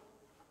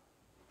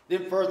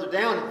 Then further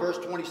down in verse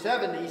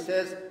 27, he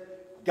says,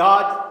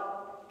 God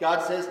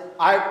says,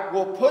 "I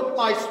will put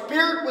my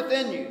spirit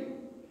within you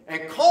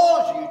and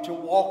cause you to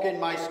walk in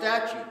my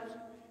statutes,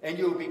 and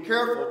you will be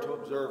careful to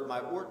observe my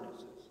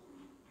ordinances."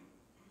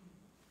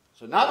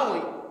 So not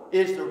only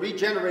is the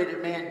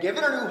regenerated man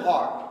given a new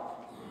heart,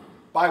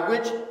 by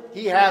which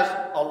he has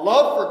a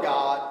love for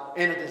God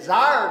and a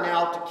desire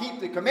now to keep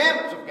the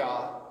commandments of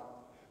God,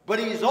 but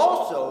he is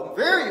also,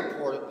 very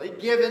importantly,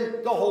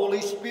 given the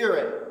Holy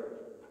Spirit,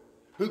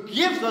 who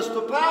gives us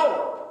the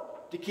power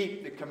to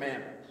keep the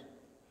commandments.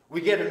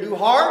 We get a new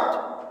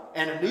heart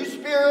and a new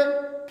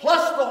spirit,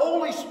 plus the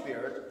Holy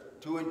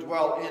Spirit to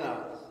indwell in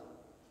us.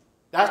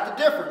 That's the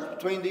difference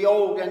between the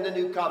old and the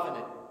new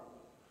covenant.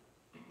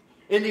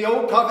 In the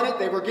old covenant,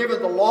 they were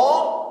given the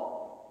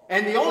law,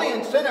 and the only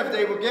incentive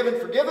they were given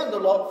for giving the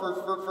law,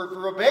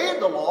 for obeying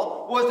the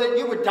law, was that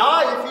you would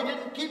die if you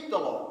didn't keep the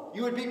law.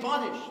 You would be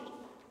punished.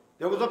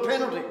 There was a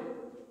penalty.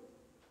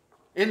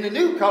 In the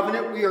new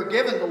covenant, we are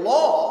given the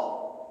law,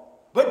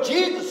 But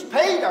Jesus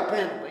paid our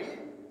penalty.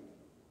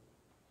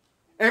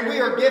 And we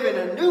are given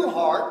a new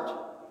heart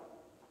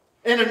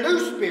and a new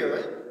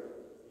spirit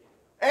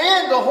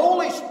and the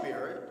Holy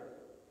Spirit,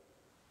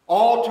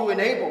 all to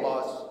enable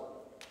us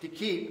to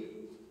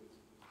keep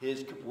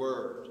His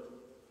word.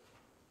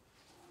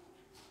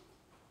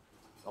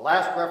 The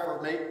last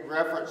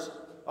reference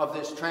of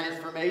this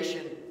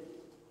transformation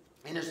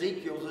in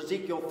Ezekiel is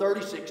Ezekiel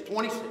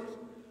 36:26,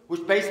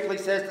 which basically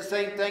says the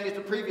same thing as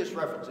the previous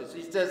references.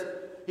 He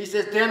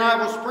says, "Then I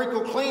will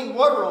sprinkle clean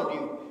water on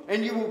you,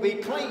 and you will be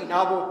clean.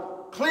 I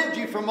will cleanse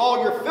you from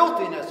all your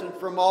filthiness and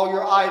from all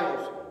your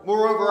idols.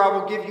 Moreover, I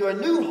will give you a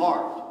new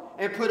heart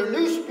and put a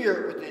new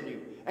spirit within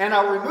you. And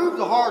I will remove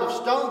the heart of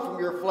stone from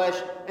your flesh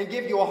and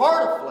give you a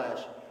heart of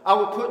flesh. I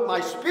will put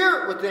my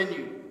spirit within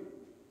you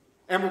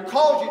and will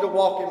cause you to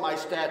walk in my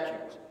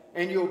statutes,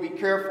 and you will be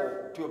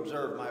careful to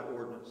observe my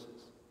ordinances."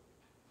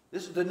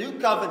 This is the new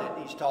covenant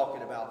he's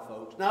talking about,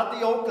 folks, not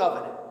the old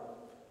covenant.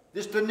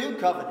 This is the new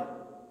covenant,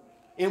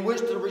 in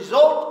which the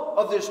result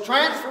of this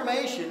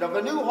transformation of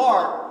a new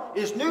heart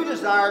is new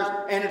desires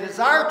and a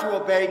desire to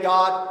obey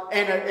God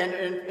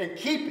and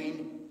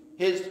keeping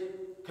His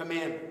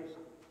commandments.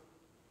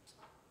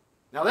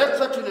 Now that's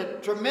such a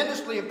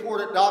tremendously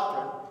important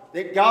doctrine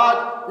that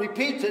God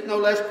repeats it no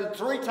less than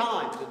 3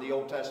 times in the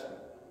Old Testament.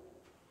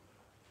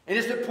 And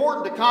it's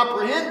important to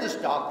comprehend this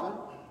doctrine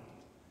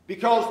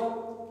because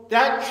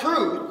that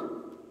truth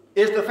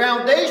is the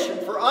foundation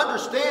for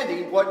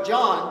understanding what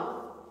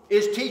John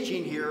is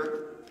teaching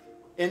here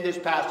in this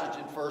passage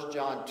in 1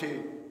 John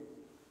 2.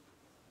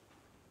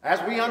 As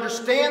we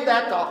understand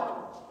that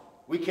doctrine,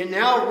 we can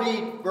now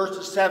read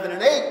verses 7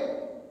 and 8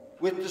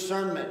 with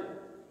discernment.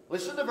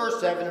 Listen to verse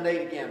 7 and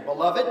 8 again.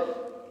 "Beloved,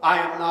 I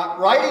am not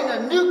writing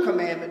a new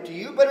commandment to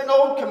you, but an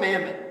old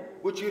commandment,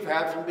 which you've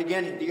had from the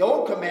beginning. The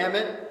old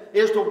commandment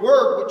is the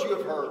word which you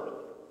have heard.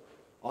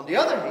 On the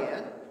other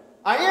hand,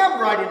 I am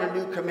writing a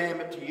new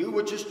commandment to you,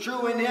 which is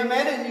true in Him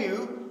and in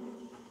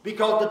you,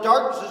 because the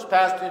darkness has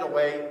passed it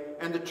away,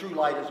 and the true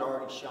light is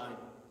already shining."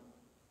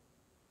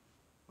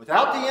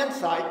 Without the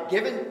insight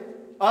given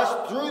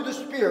us through the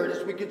Spirit,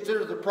 as we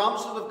consider the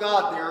promises of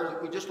God there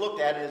that we just looked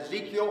at in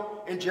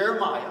Ezekiel and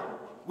Jeremiah,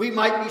 we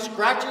might be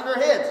scratching our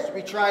heads as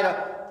we try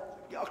to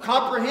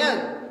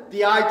comprehend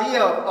the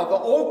idea of the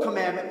old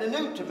commandment and the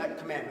new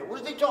commandment.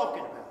 What is he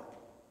talking about?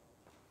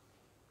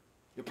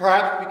 And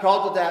perhaps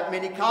because of that,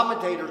 many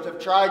commentators have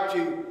tried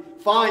to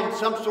find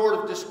some sort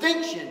of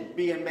distinction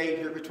being made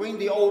here between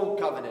the old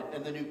covenant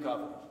and the new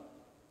covenant.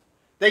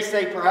 They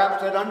say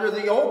perhaps that under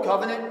the old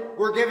covenant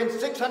we're given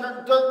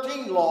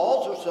 613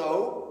 laws or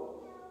so,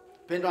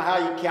 depending on how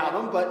you count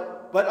them,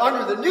 but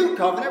under the new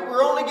covenant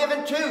we're only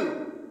given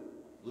 2.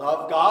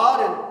 Love God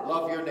and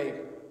love your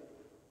neighbor.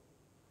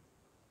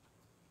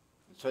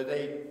 So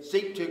they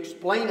seek to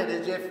explain it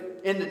as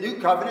if in the new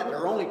covenant there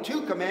are only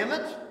 2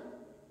 commandments,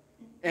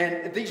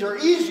 and these are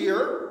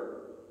easier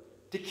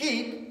to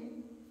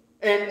keep,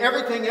 and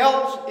everything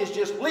else is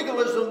just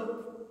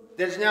legalism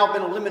that has now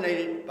been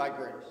eliminated by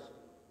grace.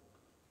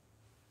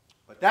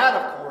 But that,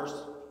 of course,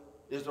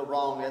 is the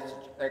wrong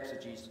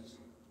exegesis.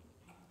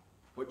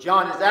 What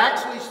John is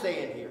actually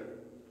saying here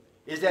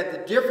is that the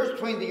difference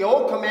between the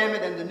old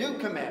commandment and the new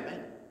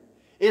commandment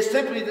is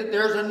simply that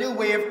there's a new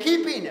way of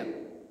keeping them.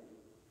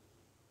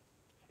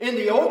 In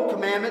the old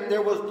commandment,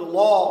 there was the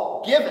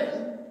law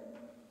given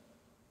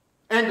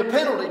and the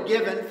penalty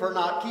given for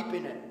not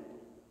keeping it.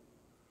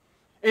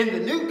 In the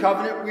new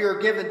covenant, we are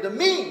given the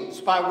means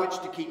by which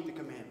to keep the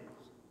commandments.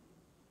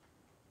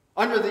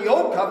 Under the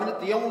old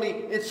covenant, the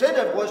only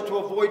incentive was to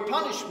avoid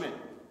punishment.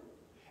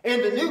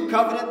 In the new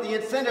covenant, the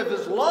incentive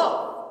is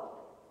love,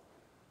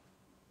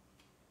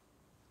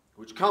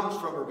 which comes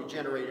from a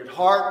regenerated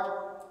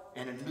heart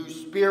and a new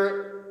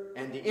spirit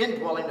and the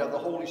indwelling of the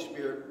Holy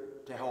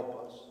Spirit to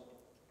help us.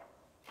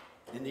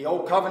 In the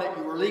old covenant,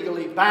 you were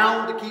legally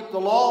bound to keep the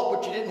law,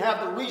 but you didn't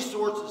have the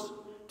resources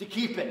to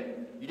keep it.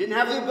 You didn't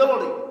have the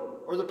ability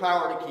or the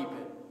power to keep it.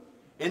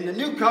 In the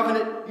new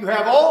covenant, you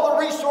have all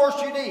the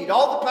resource you need,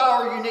 all the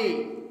power you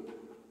need,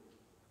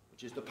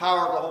 which is the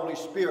power of the Holy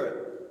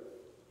Spirit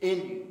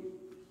in you.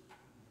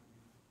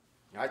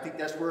 Now, I think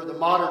that's where the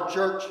modern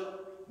church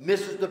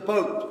misses the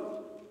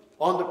boat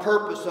on the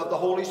purpose of the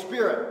Holy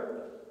Spirit.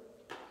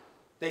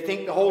 They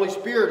think the Holy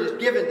Spirit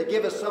is given to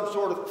give us some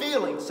sort of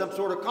feeling, some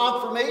sort of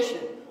confirmation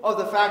of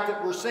the fact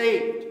that we're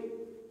saved.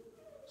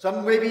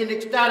 Some maybe an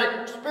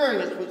ecstatic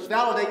experience which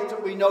validates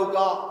that we know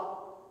God.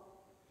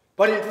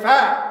 But in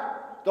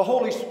fact, the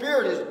Holy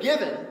Spirit is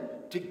given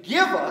to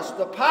give us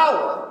the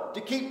power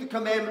to keep the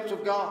commandments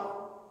of God,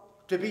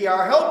 to be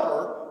our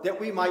helper that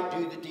we might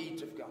do the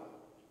deeds of God.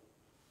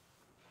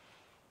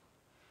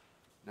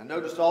 Now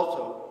notice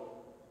also,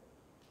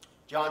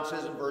 John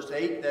says in verse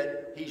 8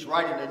 that he's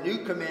writing a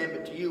new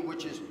commandment to you,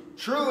 which is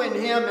true in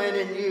him and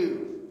in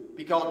you,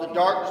 because the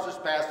darkness is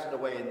passing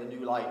away and the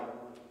new light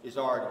is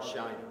already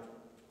shining.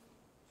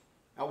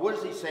 Now what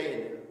is he saying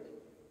here?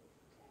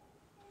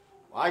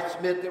 Well, I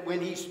submit that when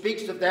he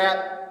speaks of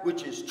that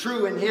which is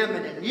true in him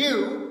and in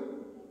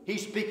you,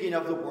 he's speaking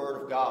of the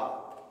Word of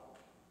God.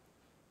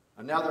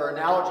 Another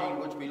analogy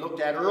which we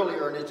looked at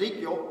earlier in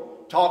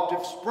Ezekiel talked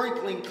of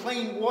sprinkling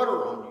clean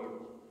water on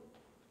you.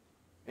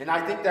 And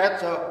I think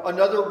that's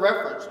another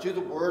reference to the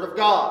Word of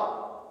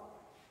God.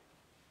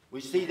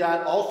 We see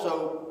that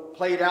also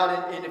played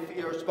out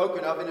or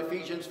spoken of in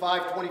Ephesians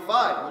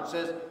 5:25, which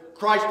says,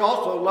 Christ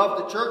also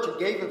loved the church and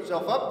gave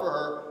himself up for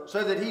her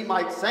so that he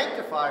might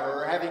sanctify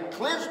her, having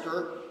cleansed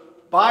her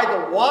by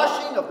the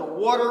washing of the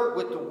water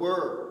with the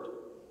Word.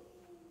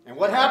 And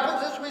what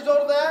happens as a result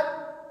of that?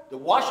 The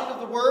washing of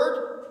the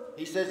Word?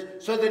 He says,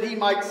 so that he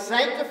might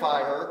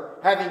sanctify her,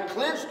 having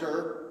cleansed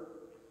her,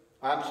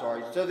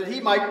 so that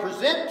he might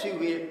present to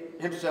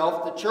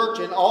himself the church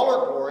in all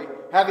her glory,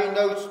 having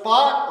no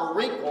spot or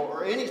wrinkle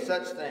or any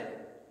such thing,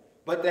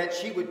 but that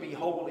she would be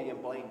holy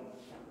and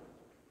blameless.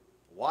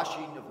 The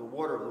washing of the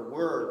water of the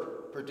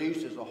Word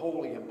produces a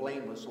holy and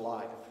blameless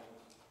life.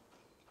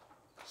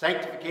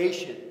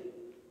 Sanctification,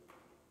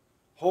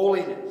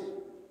 holiness,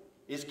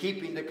 is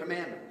keeping the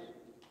commandments,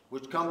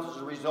 which comes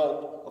as a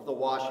result of the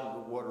washing of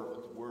the water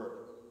with the Word.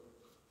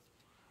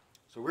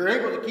 So we're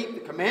able to keep the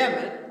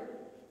commandment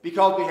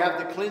because we have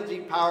the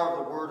cleansing power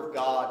of the Word of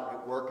God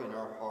at work in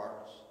our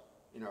hearts,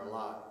 in our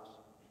lives.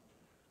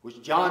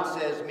 Which John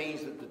says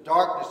means that the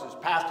darkness is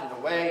passing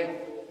away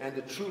and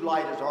the true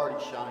light is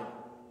already shining.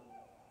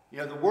 You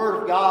know, the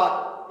Word of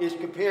God is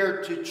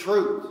compared to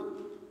truth.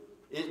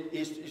 It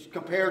is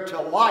compared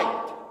to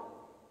light,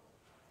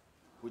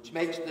 which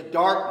makes the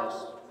darkness,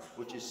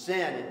 which is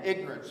sin and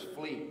ignorance,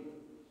 flee.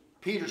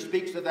 Peter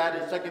speaks of that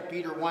in 2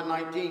 Peter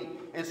 1:19.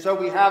 And so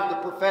we have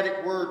the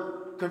prophetic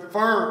word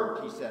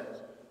confirmed, he says,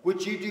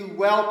 which you do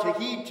well to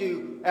heed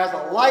to as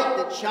a light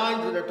that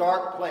shines in a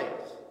dark place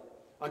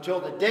until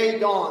the day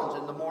dawns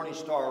and the morning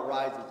star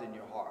arises in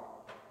your heart.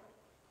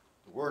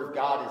 The Word of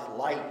God is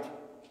light.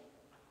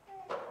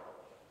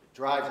 It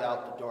drives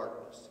out the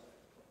darkness.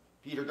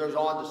 Peter goes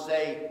on to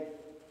say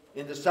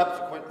in the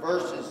subsequent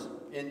verses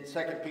in 2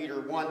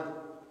 Peter 1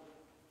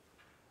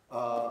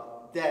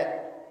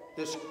 that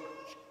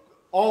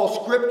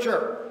all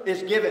Scripture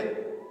is given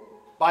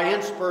by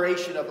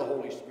inspiration of the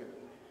Holy Spirit.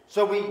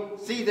 So we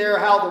see there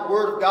how the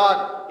Word of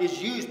God is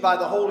used by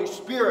the Holy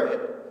Spirit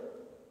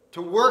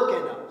to work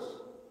in us,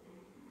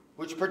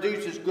 which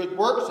produces good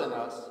works in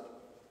us,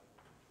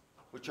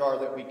 which are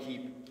that we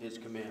keep His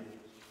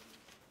commandments.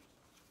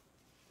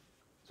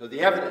 So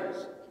the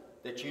evidence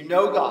that you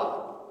know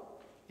God,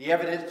 the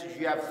evidence that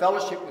you have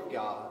fellowship with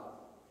God,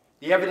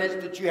 the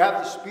evidence that you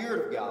have the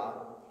Spirit of God,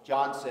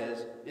 John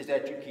says, is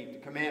that you keep the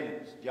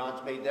commandments.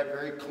 John's made that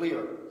very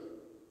clear.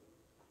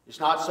 It's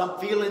not some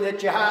feeling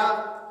that you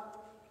have,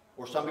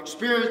 or some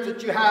experience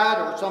that you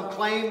had, or some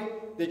claim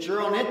that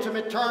you're on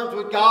intimate terms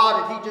with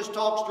God and He just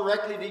talks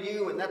directly to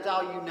you and that's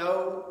how you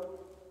know.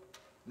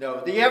 No,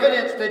 the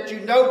evidence that you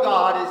know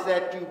God is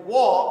that you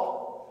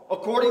walk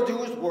according to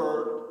His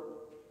Word,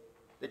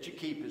 that you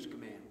keep His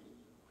commandments.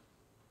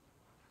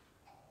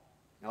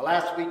 Now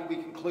last week we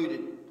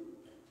concluded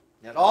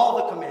that all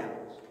the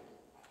commandments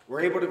were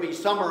able to be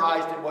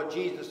summarized in what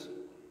Jesus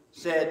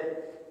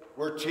said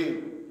were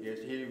two.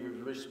 He was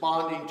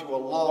responding to a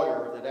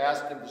lawyer that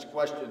asked him this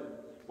question,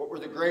 what were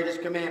the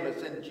greatest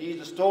commandments? And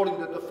Jesus told him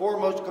that the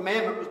foremost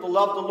commandment was to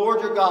love the Lord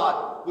your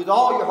God with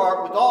all your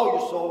heart, with all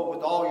your soul,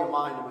 with all your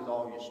mind, and with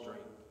all your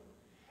strength.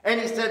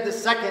 And he said the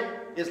second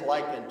is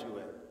like unto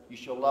it. You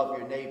shall love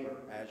your neighbor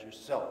as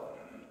yourself.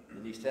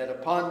 And he said,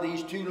 upon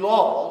these two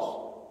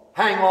laws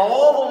hang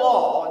all the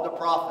law and the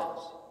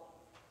prophets.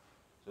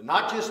 So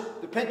not just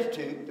the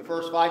Pentateuch, the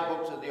first 5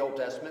 books of the Old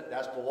Testament,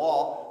 that's the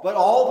law, but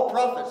all the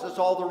prophets, that's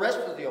all the rest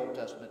of the Old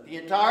Testament. The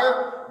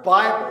entire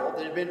Bible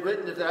that had been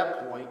written at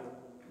that point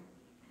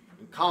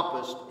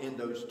encompassed in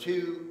those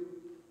two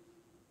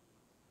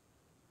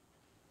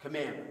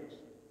commandments.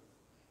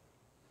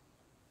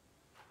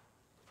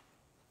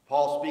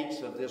 Paul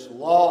speaks of this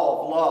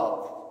law of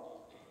love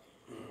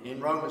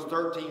in Romans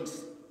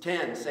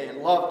 13:10,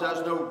 saying, love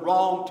does no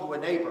wrong to a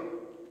neighbor.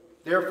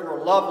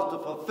 Therefore, love is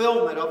the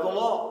fulfillment of the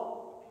law.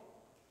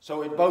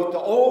 So in both the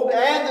Old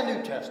and the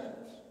New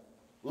Testaments,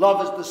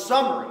 love is the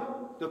summary,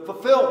 the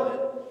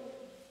fulfillment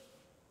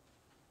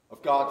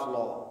of God's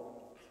law.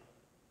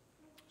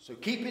 So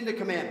keeping the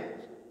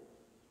commandments,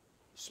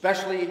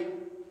 especially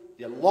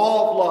the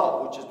law of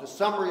love, which is the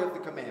summary of the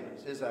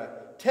commandments, is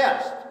a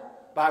test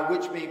by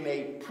which we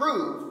may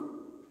prove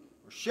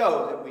or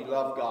show that we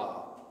love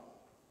God,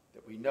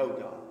 that we know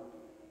God.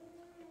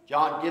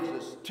 John gives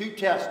us 2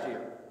 tests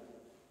here,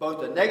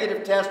 both a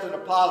negative test and a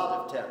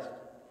positive test,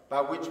 by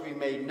which we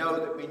may know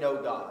that we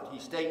know God. He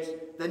states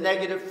the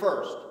negative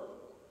first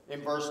in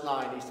verse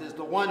 9. He says,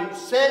 the one who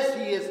says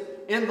he is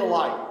in the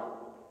light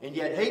and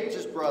yet hates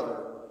his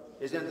brother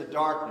is in the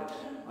darkness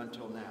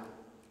until now.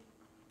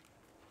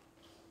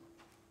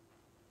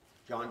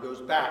 John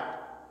goes back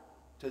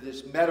to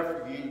this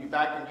metaphor,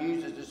 back and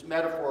uses this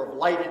metaphor of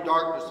light and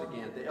darkness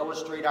again to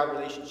illustrate our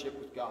relationship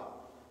with God.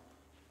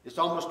 It's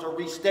almost a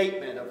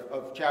restatement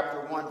of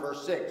chapter 1,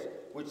 verse 6,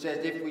 which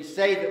says, if we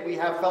say that we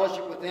have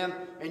fellowship with Him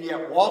and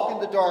yet walk in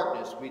the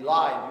darkness, we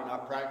lie and do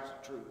not practice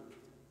the truth.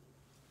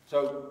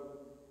 So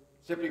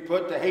Simply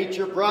put, to hate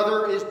your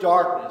brother is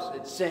darkness,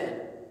 it's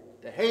sin.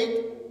 To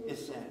hate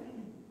is sin.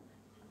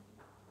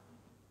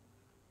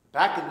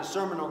 Back in the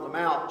Sermon on the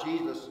Mount,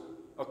 Jesus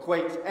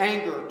equates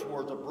anger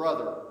towards a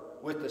brother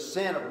with the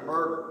sin of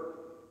murder.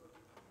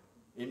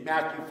 In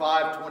Matthew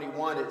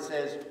 5:21, it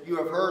says, "You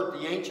have heard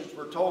the ancients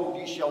were told,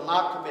 you shall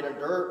not commit a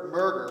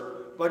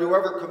murder, but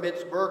whoever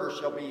commits murder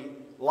shall be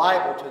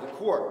liable to the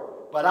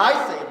court. But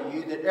I say to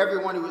you that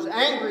everyone who is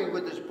angry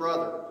with his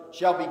brother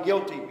shall be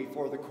guilty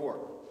before the court.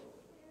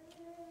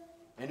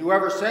 And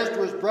whoever says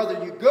to his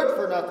brother, you good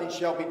for nothing,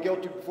 shall be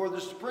guilty before the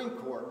Supreme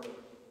Court.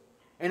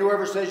 And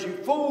whoever says, you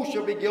fool,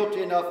 shall be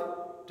guilty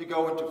enough to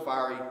go into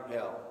fiery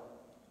hell."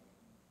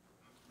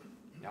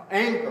 Now,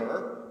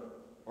 anger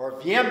or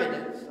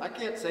vehemence, I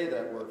can't say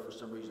that word for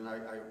some reason. I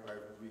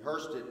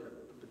rehearsed it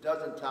a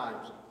dozen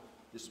times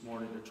this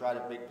morning to try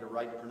to make the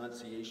right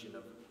pronunciation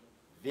of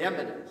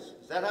vehemence.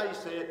 Is that how you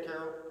say it,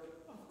 Carol?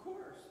 Of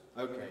course.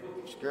 Okay.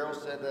 Carol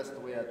said that's the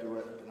way I do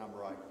it, and I'm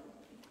right.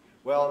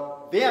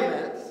 Well,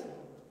 vehemence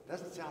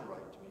doesn't sound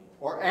right to me.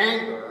 Or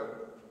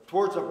anger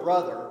towards a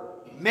brother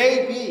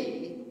may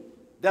be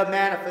the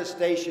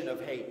manifestation of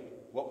hate,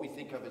 what we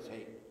think of as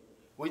hate.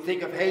 When we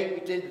think of hate, we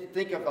tend to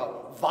think of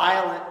a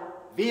violent,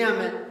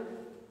 vehement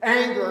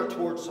anger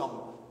towards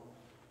someone.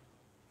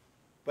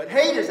 But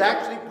hate is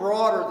actually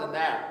broader than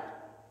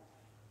that.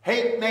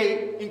 Hate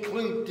may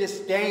include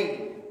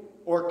disdain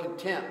or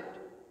contempt.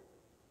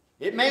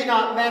 It may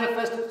not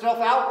manifest itself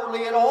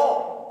outwardly at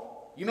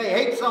all. You may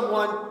hate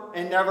someone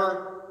and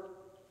never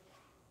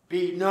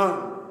be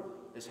known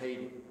as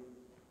hating.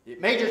 It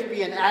may just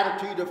be an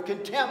attitude of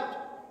contempt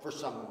for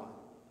someone,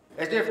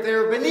 as if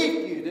they're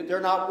beneath you, that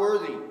they're not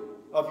worthy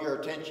of your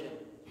attention.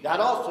 That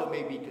also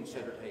may be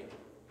considered hate.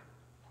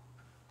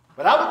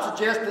 But I would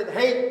suggest that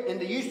hate in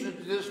the usage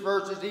of this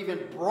verse is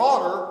even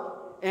broader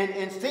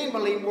and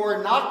seemingly more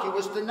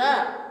innocuous than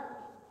that.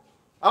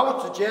 I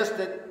would suggest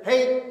that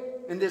hate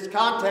in this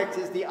context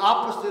is the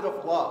opposite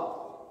of love.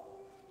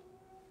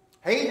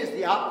 Hate is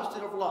the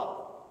opposite of love.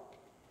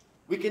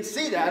 We can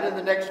see that in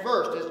the next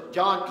verse as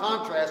John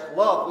contrasts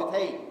love with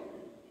hate.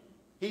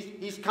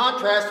 He's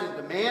contrasting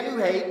the man who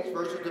hates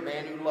versus the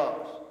man who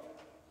loves.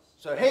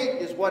 So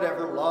hate is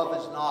whatever love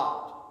is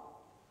not.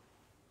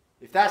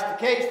 If that's the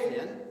case,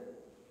 then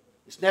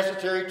it's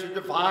necessary to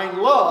define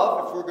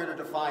love if we're going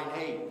to define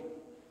hate.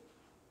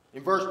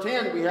 In verse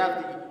 10, we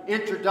have the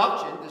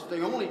introduction. This is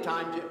the only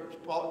time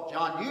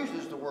John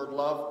uses the word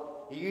love.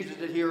 He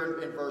uses it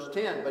here in verse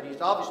 10, but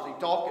he's obviously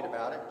talking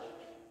about it.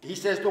 He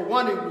says, "The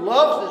one who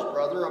loves his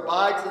brother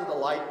abides in the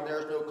light, and there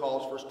is no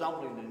cause for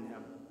stumbling in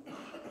him."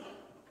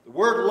 The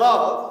word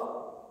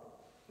love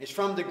is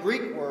from the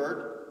Greek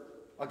word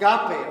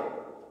agapeo.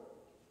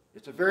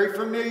 It's a very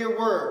familiar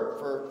word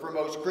for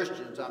most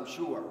Christians, I'm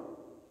sure.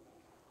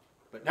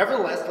 But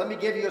nevertheless, let me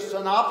give you a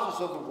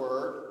synopsis of the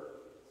word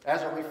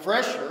as a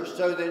refresher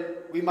so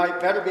that we might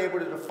better be able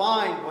to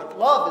define what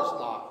love is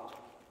not,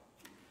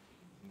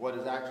 what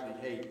is actually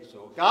hate.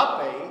 So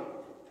agape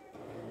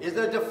is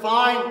a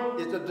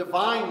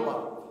divine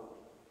love,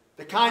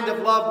 the kind of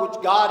love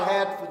which God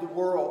had for the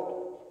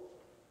world,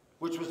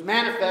 which was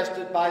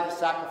manifested by the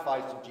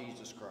sacrifice of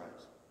Jesus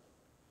Christ.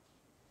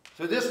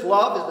 So this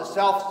love is a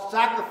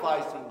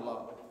self-sacrificing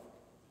love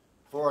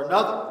for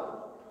another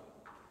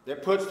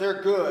that puts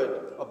their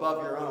good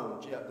above your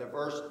own. The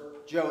verse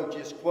Joe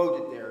just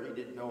quoted there, he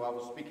didn't know I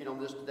was speaking on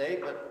this today,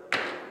 but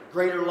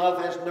greater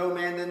love has no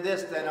man than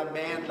this, than a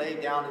man lay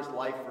down his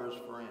life for his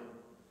friend.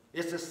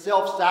 It's a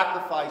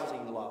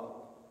self-sacrificing love.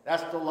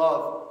 That's the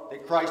love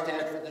that Christ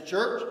had for the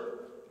church,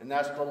 and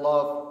that's the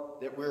love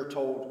that we're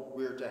told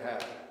we're to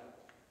have.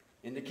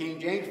 In the King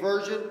James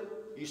Version,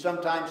 you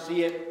sometimes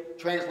see it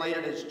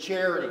translated as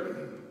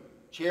charity.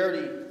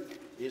 Charity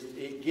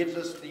it gives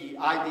us the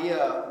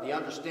idea, the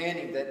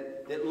understanding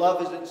that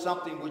love isn't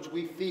something which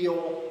we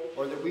feel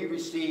or that we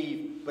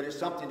receive, but it's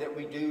something that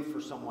we do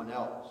for someone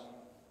else.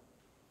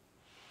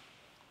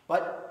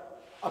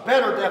 But a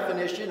better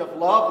definition of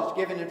love is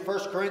given in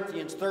 1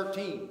 Corinthians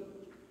 13,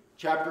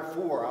 chapter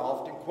 4. I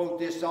often quote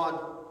this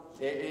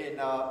in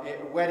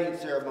wedding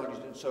ceremonies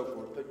and so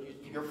forth, but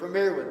you're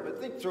familiar with it.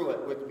 But think through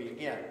it with me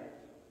again.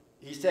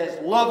 He says,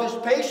 love is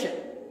patient.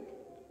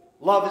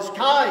 Love is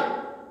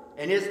kind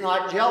and is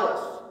not jealous.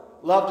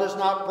 Love does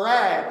not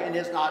brag and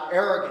is not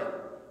arrogant.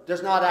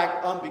 Does not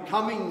act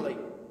unbecomingly.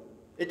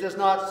 It does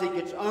not seek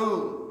its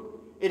own.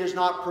 It is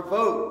not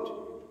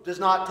provoked. Does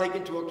not take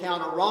into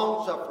account a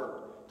wrong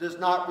suffered. Does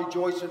not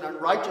rejoice in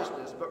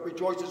unrighteousness, but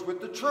rejoices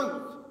with the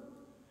truth.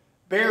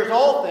 Bears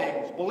all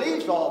things,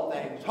 believes all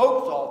things,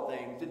 hopes all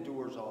things,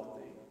 endures all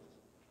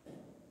things.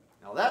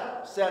 Now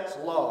that sets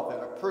love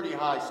at a pretty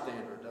high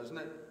standard, doesn't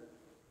it?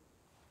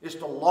 It's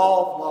the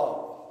law of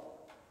love.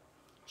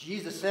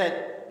 Jesus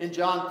said in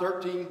John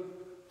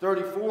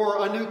 13:34,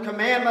 "A new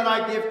commandment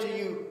I give to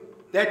you,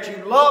 that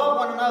you love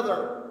one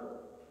another,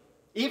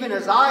 even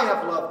as I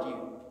have loved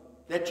you,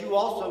 that you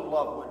also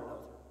love one another."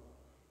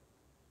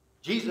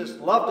 Jesus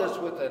loved us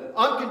with an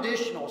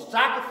unconditional,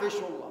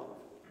 sacrificial love.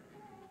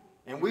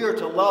 And we are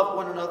to love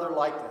one another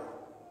like that.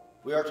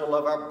 We are to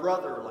love our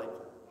brother like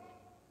that.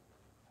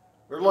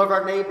 We're to love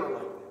our neighbor like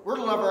that. We're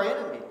to love our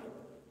enemy.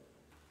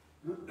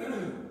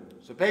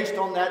 So based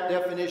on that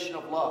definition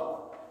of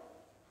love,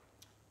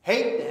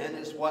 hate then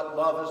is what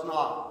love is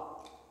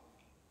not.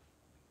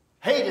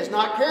 Hate is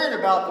not caring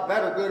about the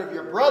better good of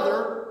your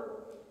brother,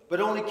 but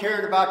only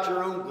caring about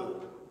your own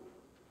good.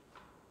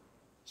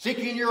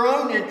 Seeking your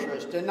own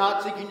interest and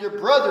not seeking your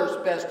brother's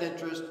best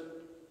interest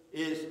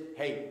is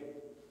hate.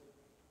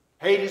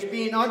 Hate is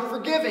being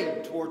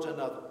unforgiving towards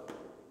another.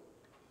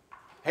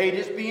 Hate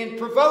is being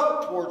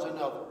provoked towards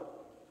another.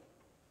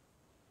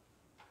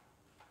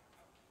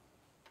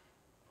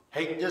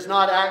 Hate does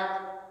not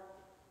act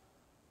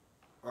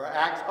or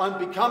acts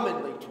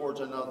unbecomingly towards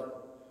another.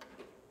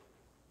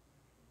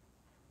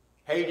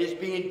 Hate is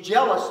being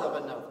jealous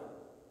of another.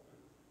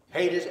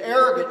 Hate is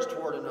arrogance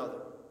toward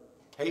another.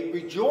 Hate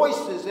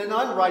rejoices in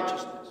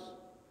unrighteousness.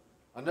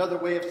 Another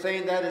way of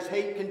saying that is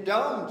hate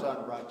condones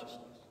unrighteousness.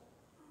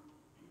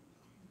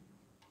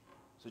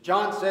 So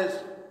John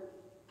says,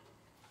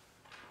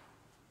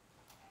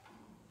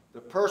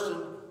 the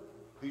person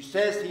who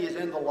says he is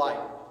in the light.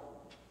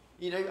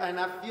 You know, and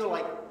I feel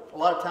like a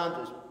lot of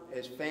times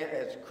as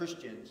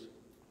Christians,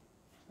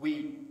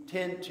 we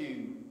tend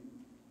to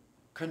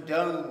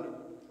condone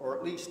or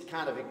at least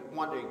kind of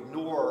want to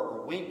ignore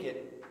or wink at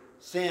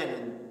sin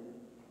in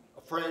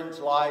a friend's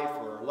life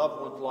or a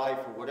loved one's life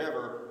or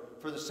whatever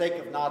for the sake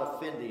of not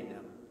offending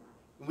them.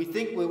 And we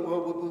think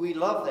we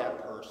love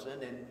that person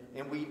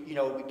and we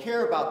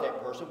care about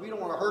that person. We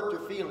don't want to hurt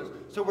their feelings,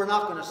 so we're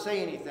not going to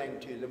say anything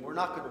to them. We're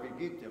not going to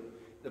rebuke them.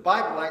 The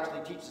Bible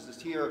actually teaches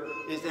us here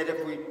is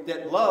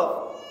that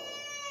love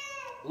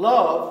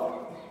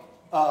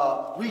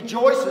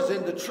rejoices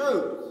in the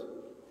truth.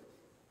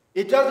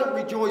 It doesn't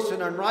rejoice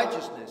in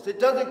unrighteousness. It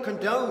doesn't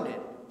condone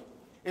it.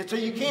 And so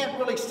you can't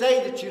really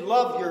say that you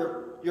love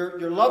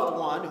your loved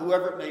one,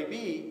 whoever it may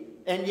be,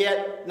 and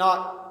yet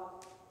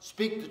not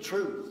speak the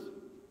truth.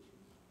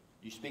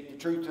 You speak the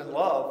truth in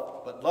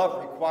love, but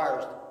love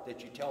requires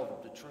that you tell them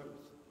the truth.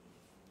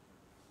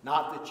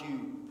 Not that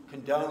you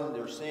condone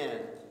their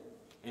sin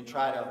and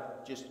try to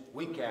just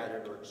wink at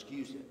it or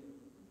excuse it.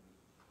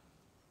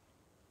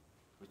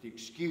 With the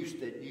excuse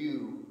that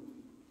you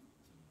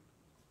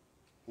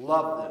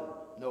love them.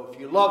 No, if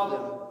you love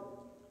them,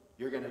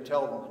 you're going to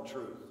tell them the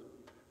truth.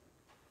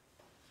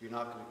 You're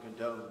not going to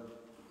condone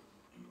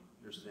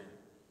your sin.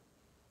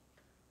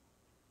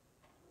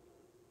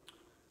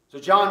 So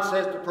John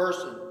says the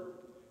person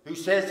who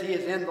says he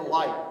is in the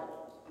light,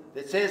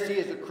 that says he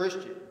is a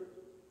Christian,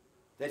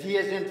 that he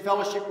is in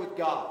fellowship with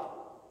God,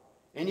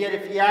 and yet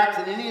if he acts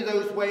in any of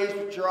those ways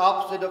which are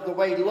opposite of the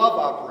way love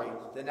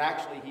operates, then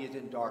actually he is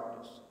in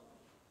darkness.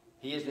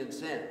 He is in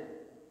sin.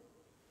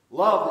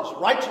 Love is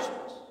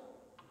righteousness,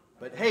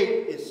 but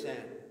hate is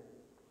sin.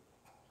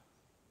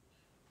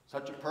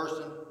 Such a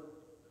person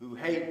who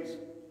hates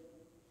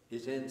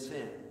is in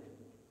sin.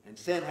 And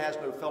sin has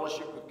no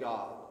fellowship with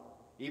God,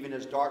 even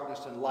as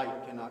darkness and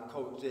light cannot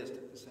coexist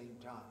at the same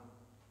time.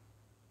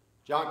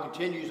 John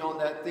continues on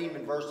that theme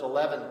in verse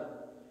 11,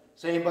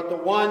 saying, "But the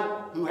one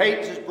who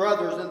hates his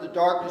brother is in the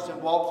darkness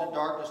and walks in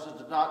darkness and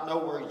does not know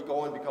where he's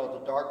going because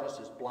the darkness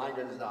has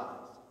blinded his eyes."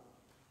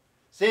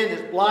 Sin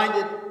has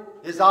blinded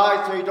his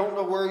eyes so he don't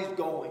know where he's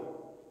going.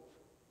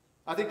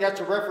 I think that's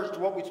a reference to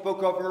what we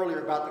spoke of earlier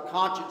about the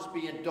conscience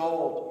being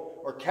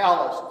dulled or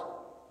calloused,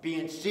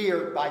 being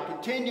seared by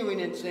continuing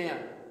in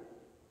sin.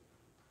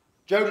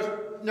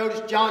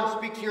 Notice John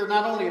speaks here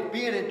not only of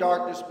being in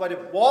darkness, but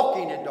of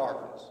walking in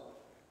darkness.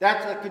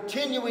 That's a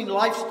continuing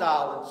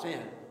lifestyle in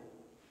sin.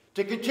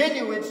 To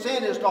continue in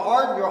sin is to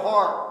harden your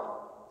heart.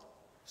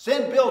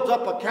 Sin builds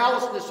up a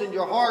callousness in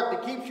your heart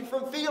that keeps you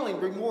from feeling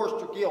remorse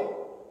or guilt.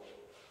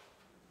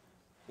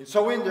 And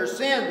so in their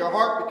sin, their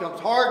heart becomes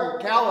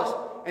hardened, callous,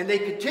 and they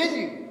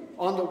continue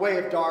on the way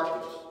of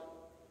darkness,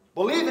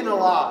 believing a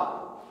lie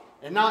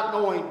and not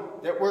knowing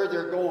that where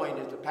they're going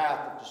is the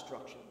path of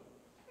destruction.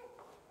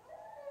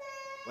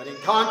 But in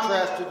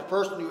contrast to the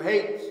person who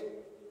hates,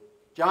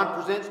 John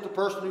presents the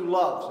person who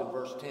loves in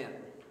verse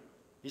 10.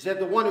 He said,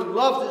 "The one who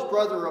loves his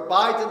brother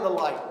abides in the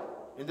light,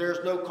 and there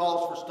is no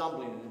cause for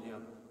stumbling in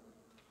him."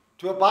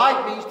 To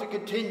abide means to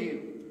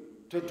continue,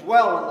 to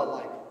dwell in the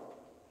light.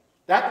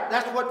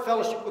 That's what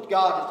fellowship with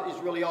God is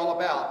really all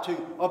about. To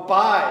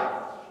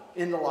abide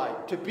in the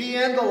light, to be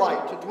in the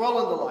light, to dwell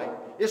in the light.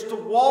 It's to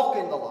walk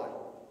in the light.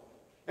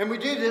 And we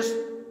do this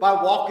by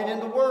walking in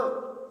the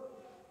Word.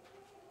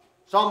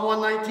 Psalm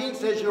 119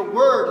 says, "Your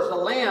Word is a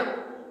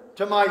lamp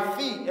to my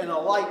feet and a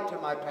light to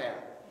my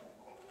path."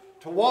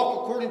 To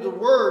walk according to the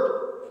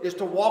Word is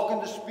to walk in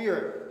the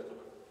Spirit.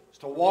 It's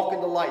to walk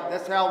in the light.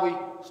 That's how we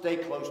stay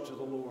close to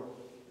the Lord.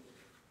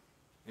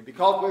 And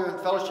because we're in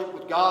fellowship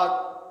with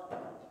God,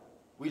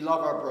 we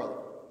love our brother.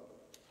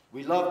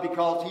 We love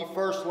because he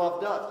first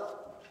loved us.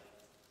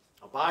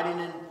 Abiding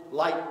in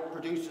light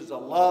produces a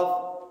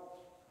love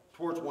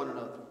towards one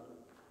another.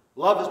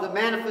 Love is the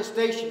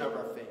manifestation of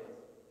our faith.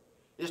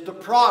 It's the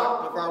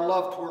product of our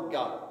love toward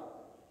God.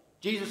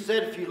 Jesus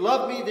said, "If you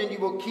love me, then you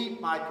will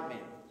keep my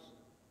commandments."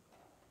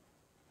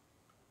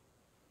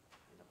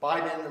 And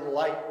abiding in the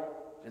light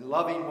and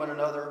loving one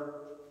another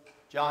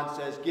John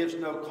says, gives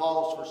no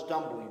cause for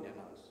stumbling in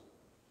us.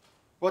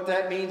 What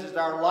that means is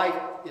our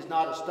life is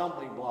not a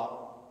stumbling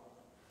block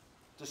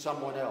to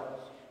someone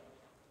else.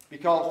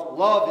 Because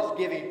love is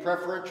giving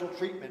preferential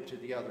treatment to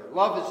the other.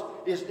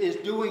 Love is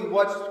doing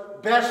what's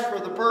best for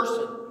the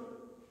person.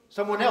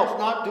 Someone else,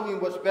 not doing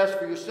what's best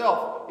for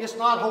yourself. It's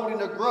not holding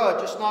a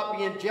grudge. It's not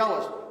being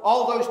jealous.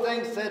 All those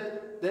things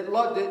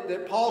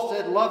that Paul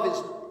said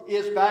love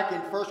is back in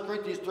 1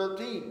 Corinthians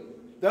 13.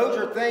 Those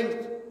are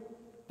things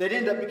that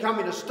end up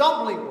becoming a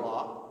stumbling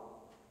block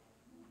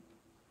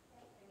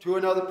to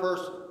another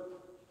person.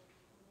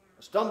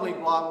 A stumbling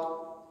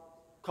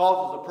block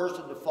causes a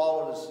person to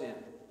fall into sin.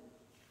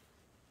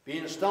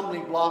 Being a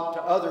stumbling block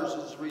to others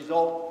is a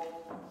result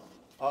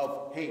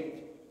of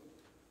hate.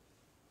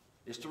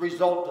 It's the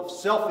result of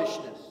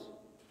selfishness,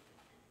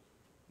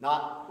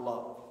 not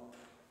love.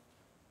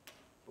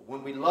 But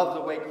when we love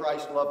the way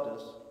Christ loved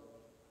us,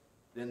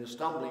 then the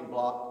stumbling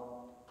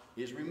block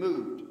is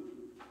removed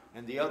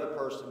and the other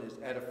person is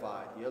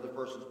edified. The other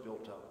person is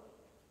built up.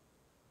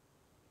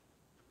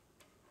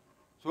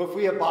 So if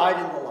we abide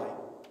in the light,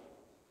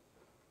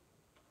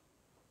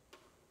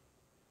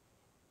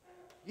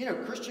 you know,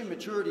 Christian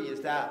maturity is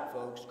that,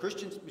 folks.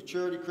 Christian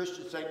maturity,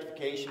 Christian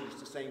sanctification is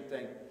the same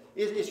thing.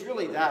 It's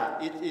really that.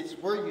 It's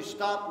where you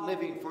stop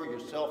living for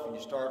yourself and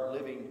you start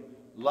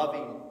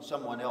loving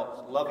someone else,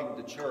 loving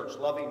the church,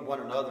 loving one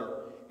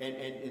another,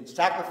 and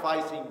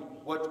sacrificing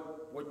what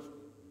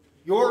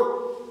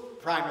your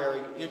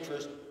primary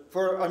interest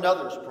for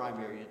another's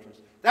primary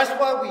interest. That's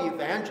why we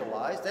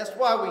evangelize. That's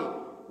why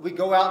we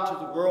go out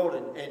to the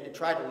world and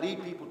try to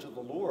lead people to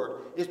the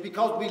Lord. It's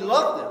because we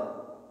love them.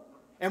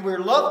 And we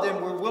love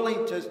them, we're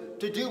willing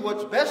to do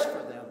what's best for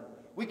them.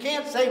 We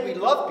can't say we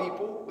love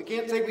people. We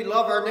can't say we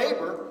love our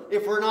neighbor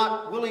if we're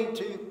not willing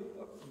to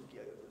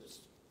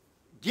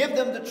give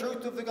them the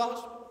truth of the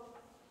gospel.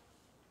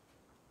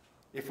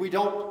 If we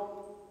don't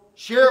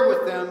share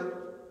with them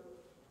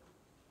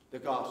the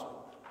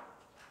gospel.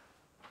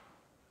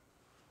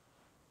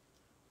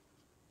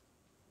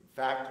 In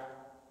fact,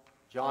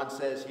 John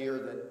says here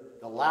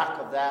that the lack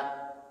of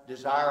that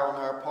desire on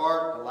our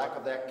part, the lack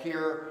of that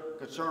care,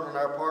 concern on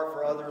our part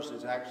for others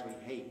is actually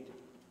hate.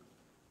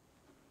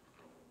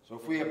 So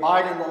if we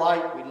abide in the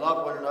light, we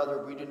love one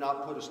another, we do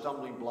not put a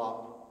stumbling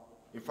block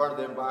in front of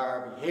them by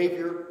our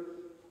behavior,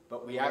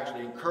 but we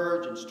actually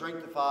encourage and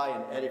strengthify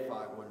and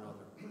edify one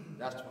another.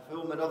 That's the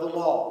fulfillment of the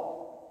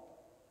law.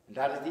 And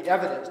that is the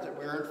evidence that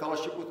we are in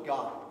fellowship with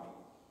God.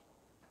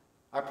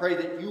 I pray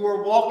that you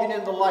are walking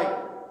in the light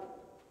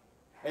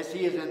as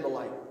He is in the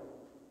light.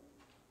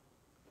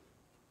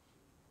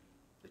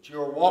 That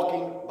you are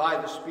walking by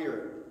the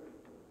Spirit.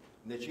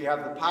 And that you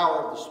have the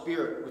power of the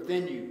Spirit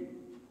within you.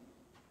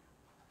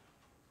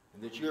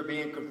 And that you are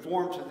being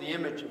conformed to the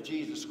image of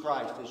Jesus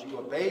Christ as you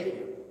obey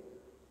Him.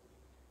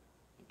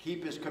 And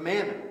keep His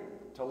commandment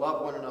to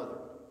love one another.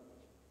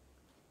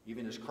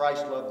 Even as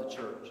Christ loved the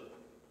church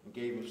and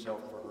gave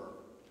Himself for her.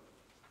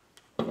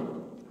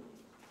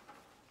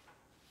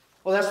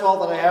 Well, that's all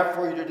that I have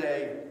for you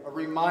today. A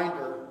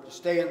reminder to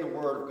stay in the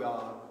Word of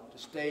God. To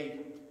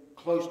stay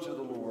close to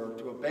the Lord.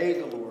 To obey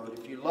the Lord.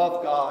 If you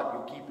love God,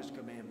 you'll keep His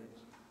commandments.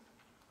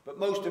 But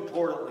most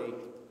importantly,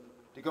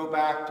 to go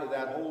back to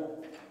that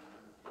whole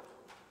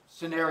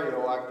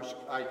scenario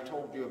I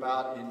told you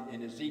about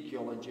in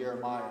Ezekiel and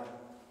Jeremiah.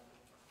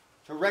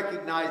 To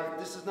recognize that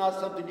this is not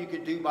something you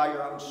can do by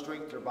your own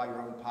strength or by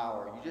your own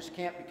power. You just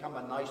can't become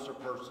a nicer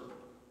person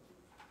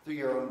through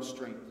your own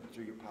strength and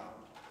through your power.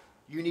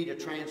 You need a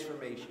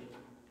transformation.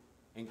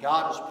 And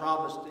God has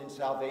promised in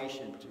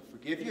salvation to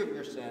forgive you of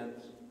your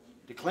sins,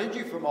 to cleanse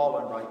you from all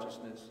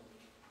unrighteousness,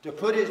 to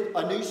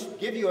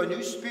give you a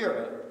new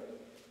spirit,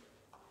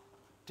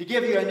 to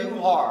give you a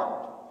new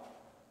heart,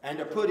 and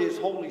to put His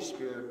Holy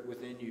Spirit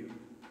within you.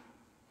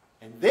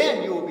 And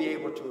then you will be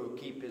able to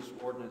keep His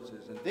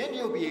ordinances, and then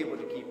you'll be able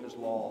to keep His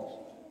laws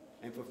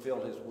and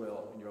fulfill His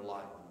will in your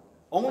life.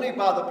 Only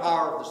by the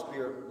power of the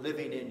Spirit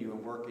living in you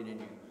and working in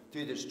you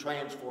through this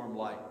transformed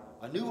life.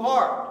 A new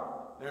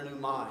heart and a new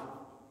mind.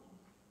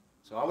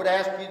 So I would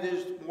ask you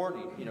this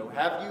morning,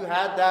 have you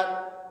had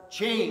that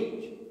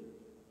change?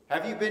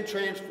 Have you been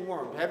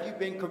transformed? Have you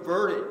been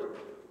converted?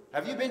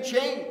 Have you been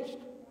changed?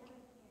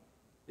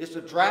 It's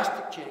a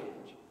drastic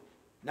change.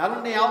 Not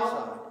on the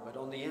outside, but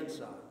on the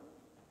inside.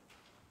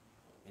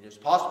 And it's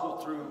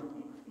possible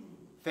through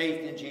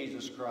faith in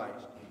Jesus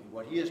Christ and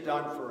what He has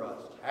done for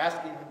us.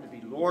 Asking Him to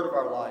be Lord of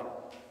our life,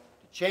 to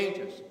change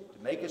us,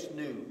 to make us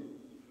new,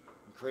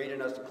 and create in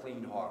us a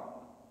clean heart.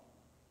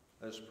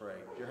 Let us pray.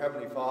 Dear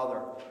Heavenly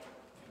Father,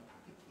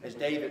 as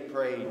David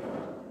prayed,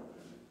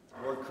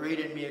 Lord, create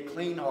in me a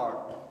clean heart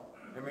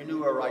and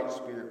renew a right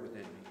spirit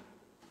within me,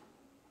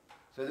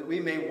 so that we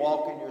may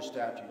walk in your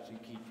statutes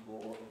and keep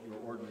your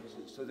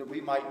ordinances, so that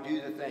we might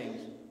do the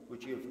things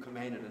which you have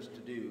commanded us to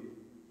do,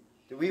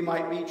 that we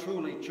might be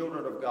truly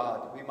children of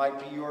God, that we might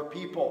be your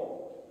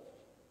people,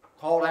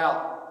 called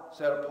out,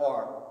 set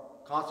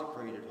apart,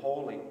 consecrated,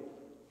 holy.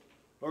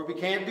 Lord, we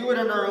can't do it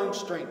in our own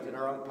strength, in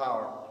our own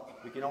power.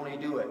 We can only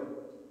do it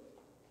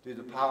through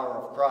the power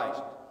of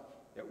Christ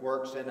that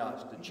works in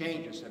us to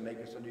change us and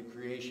make us a new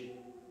creation.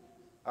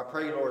 I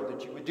pray, Lord,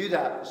 that you would do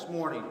that this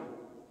morning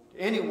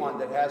to anyone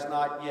that has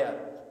not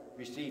yet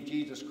received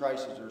Jesus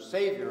Christ as their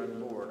Savior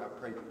and Lord. I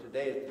pray that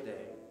today is the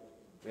day.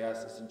 We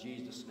ask this in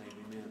Jesus' name,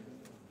 amen.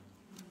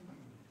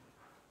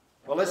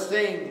 Well, let's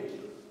sing,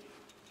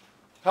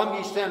 Come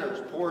Ye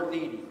Sinners, Poor and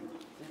Needy.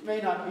 It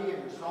may not be in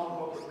your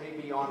songbook, it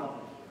may be on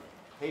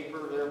a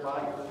paper there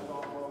by your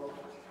songbook,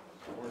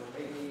 or it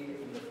may be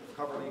in the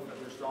cover leaf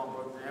of your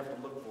songbook. You have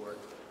to look for it.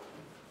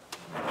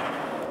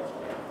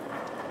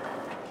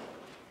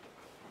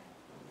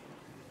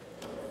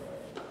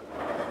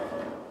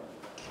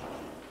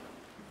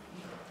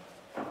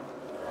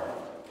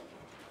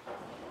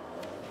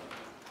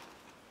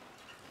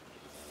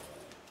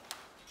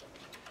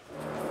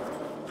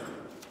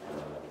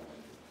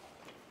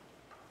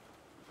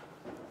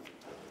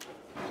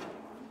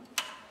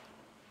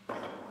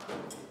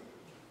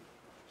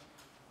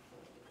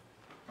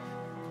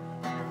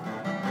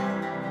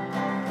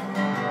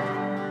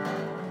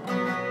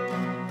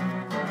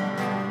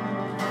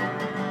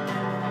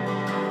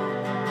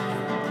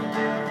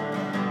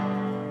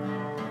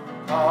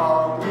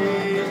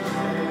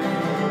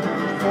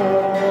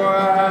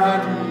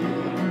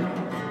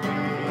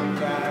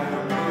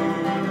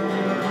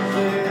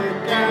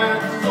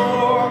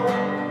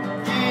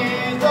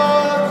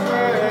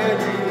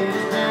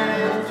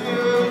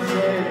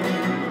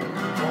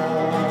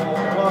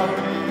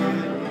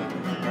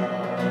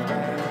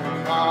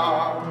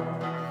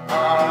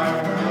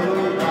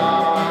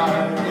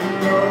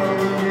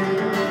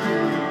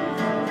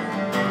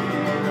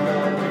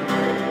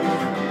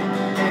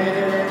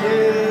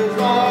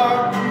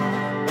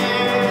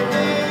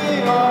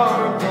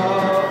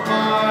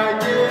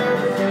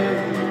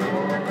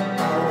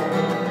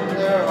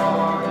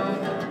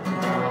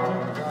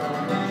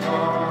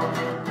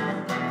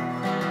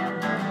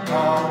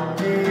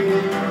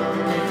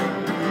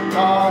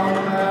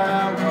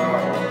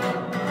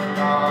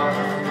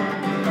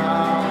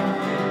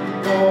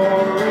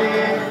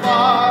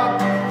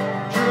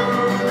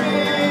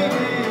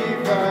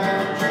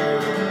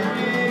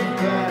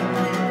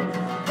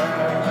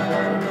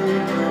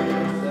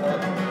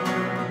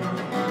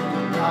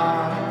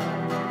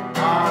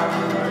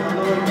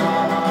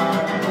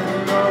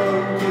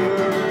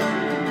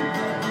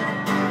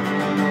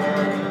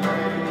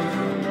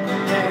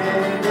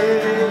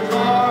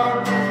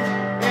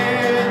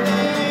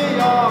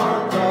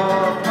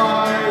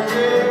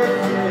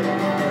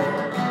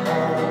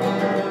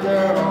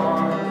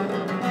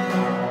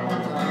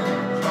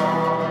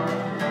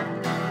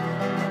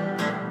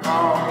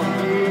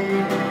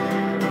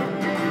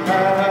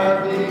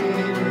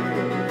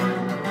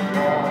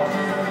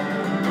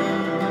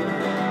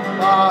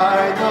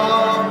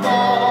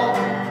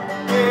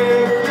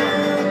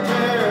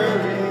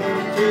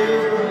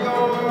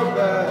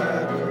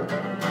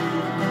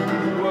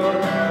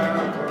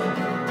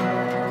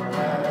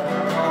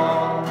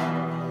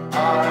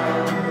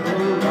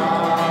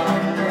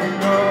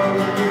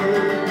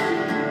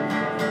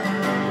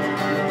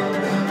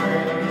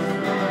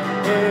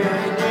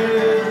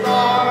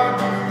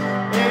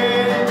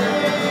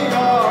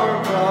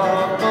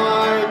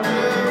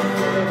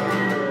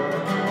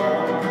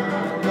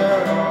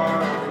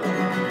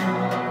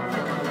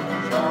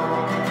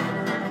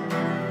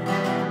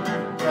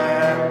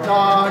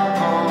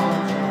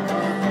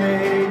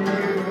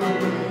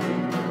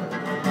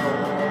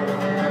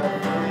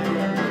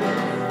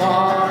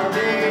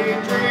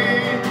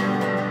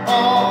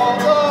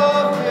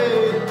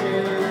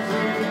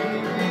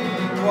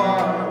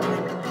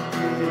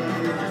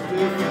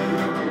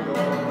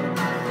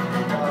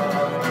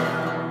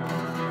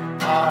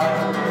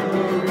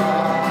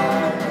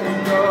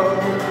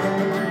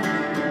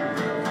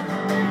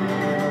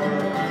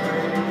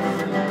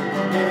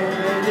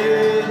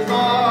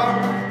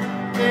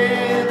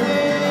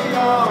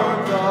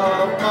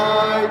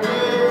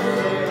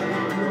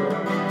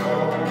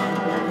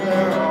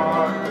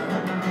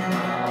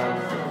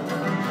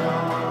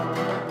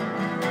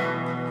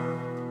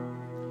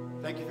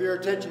 Thank you for your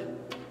attention.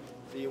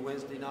 See you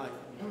Wednesday night.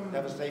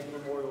 Have a safe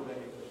Memorial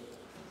Day.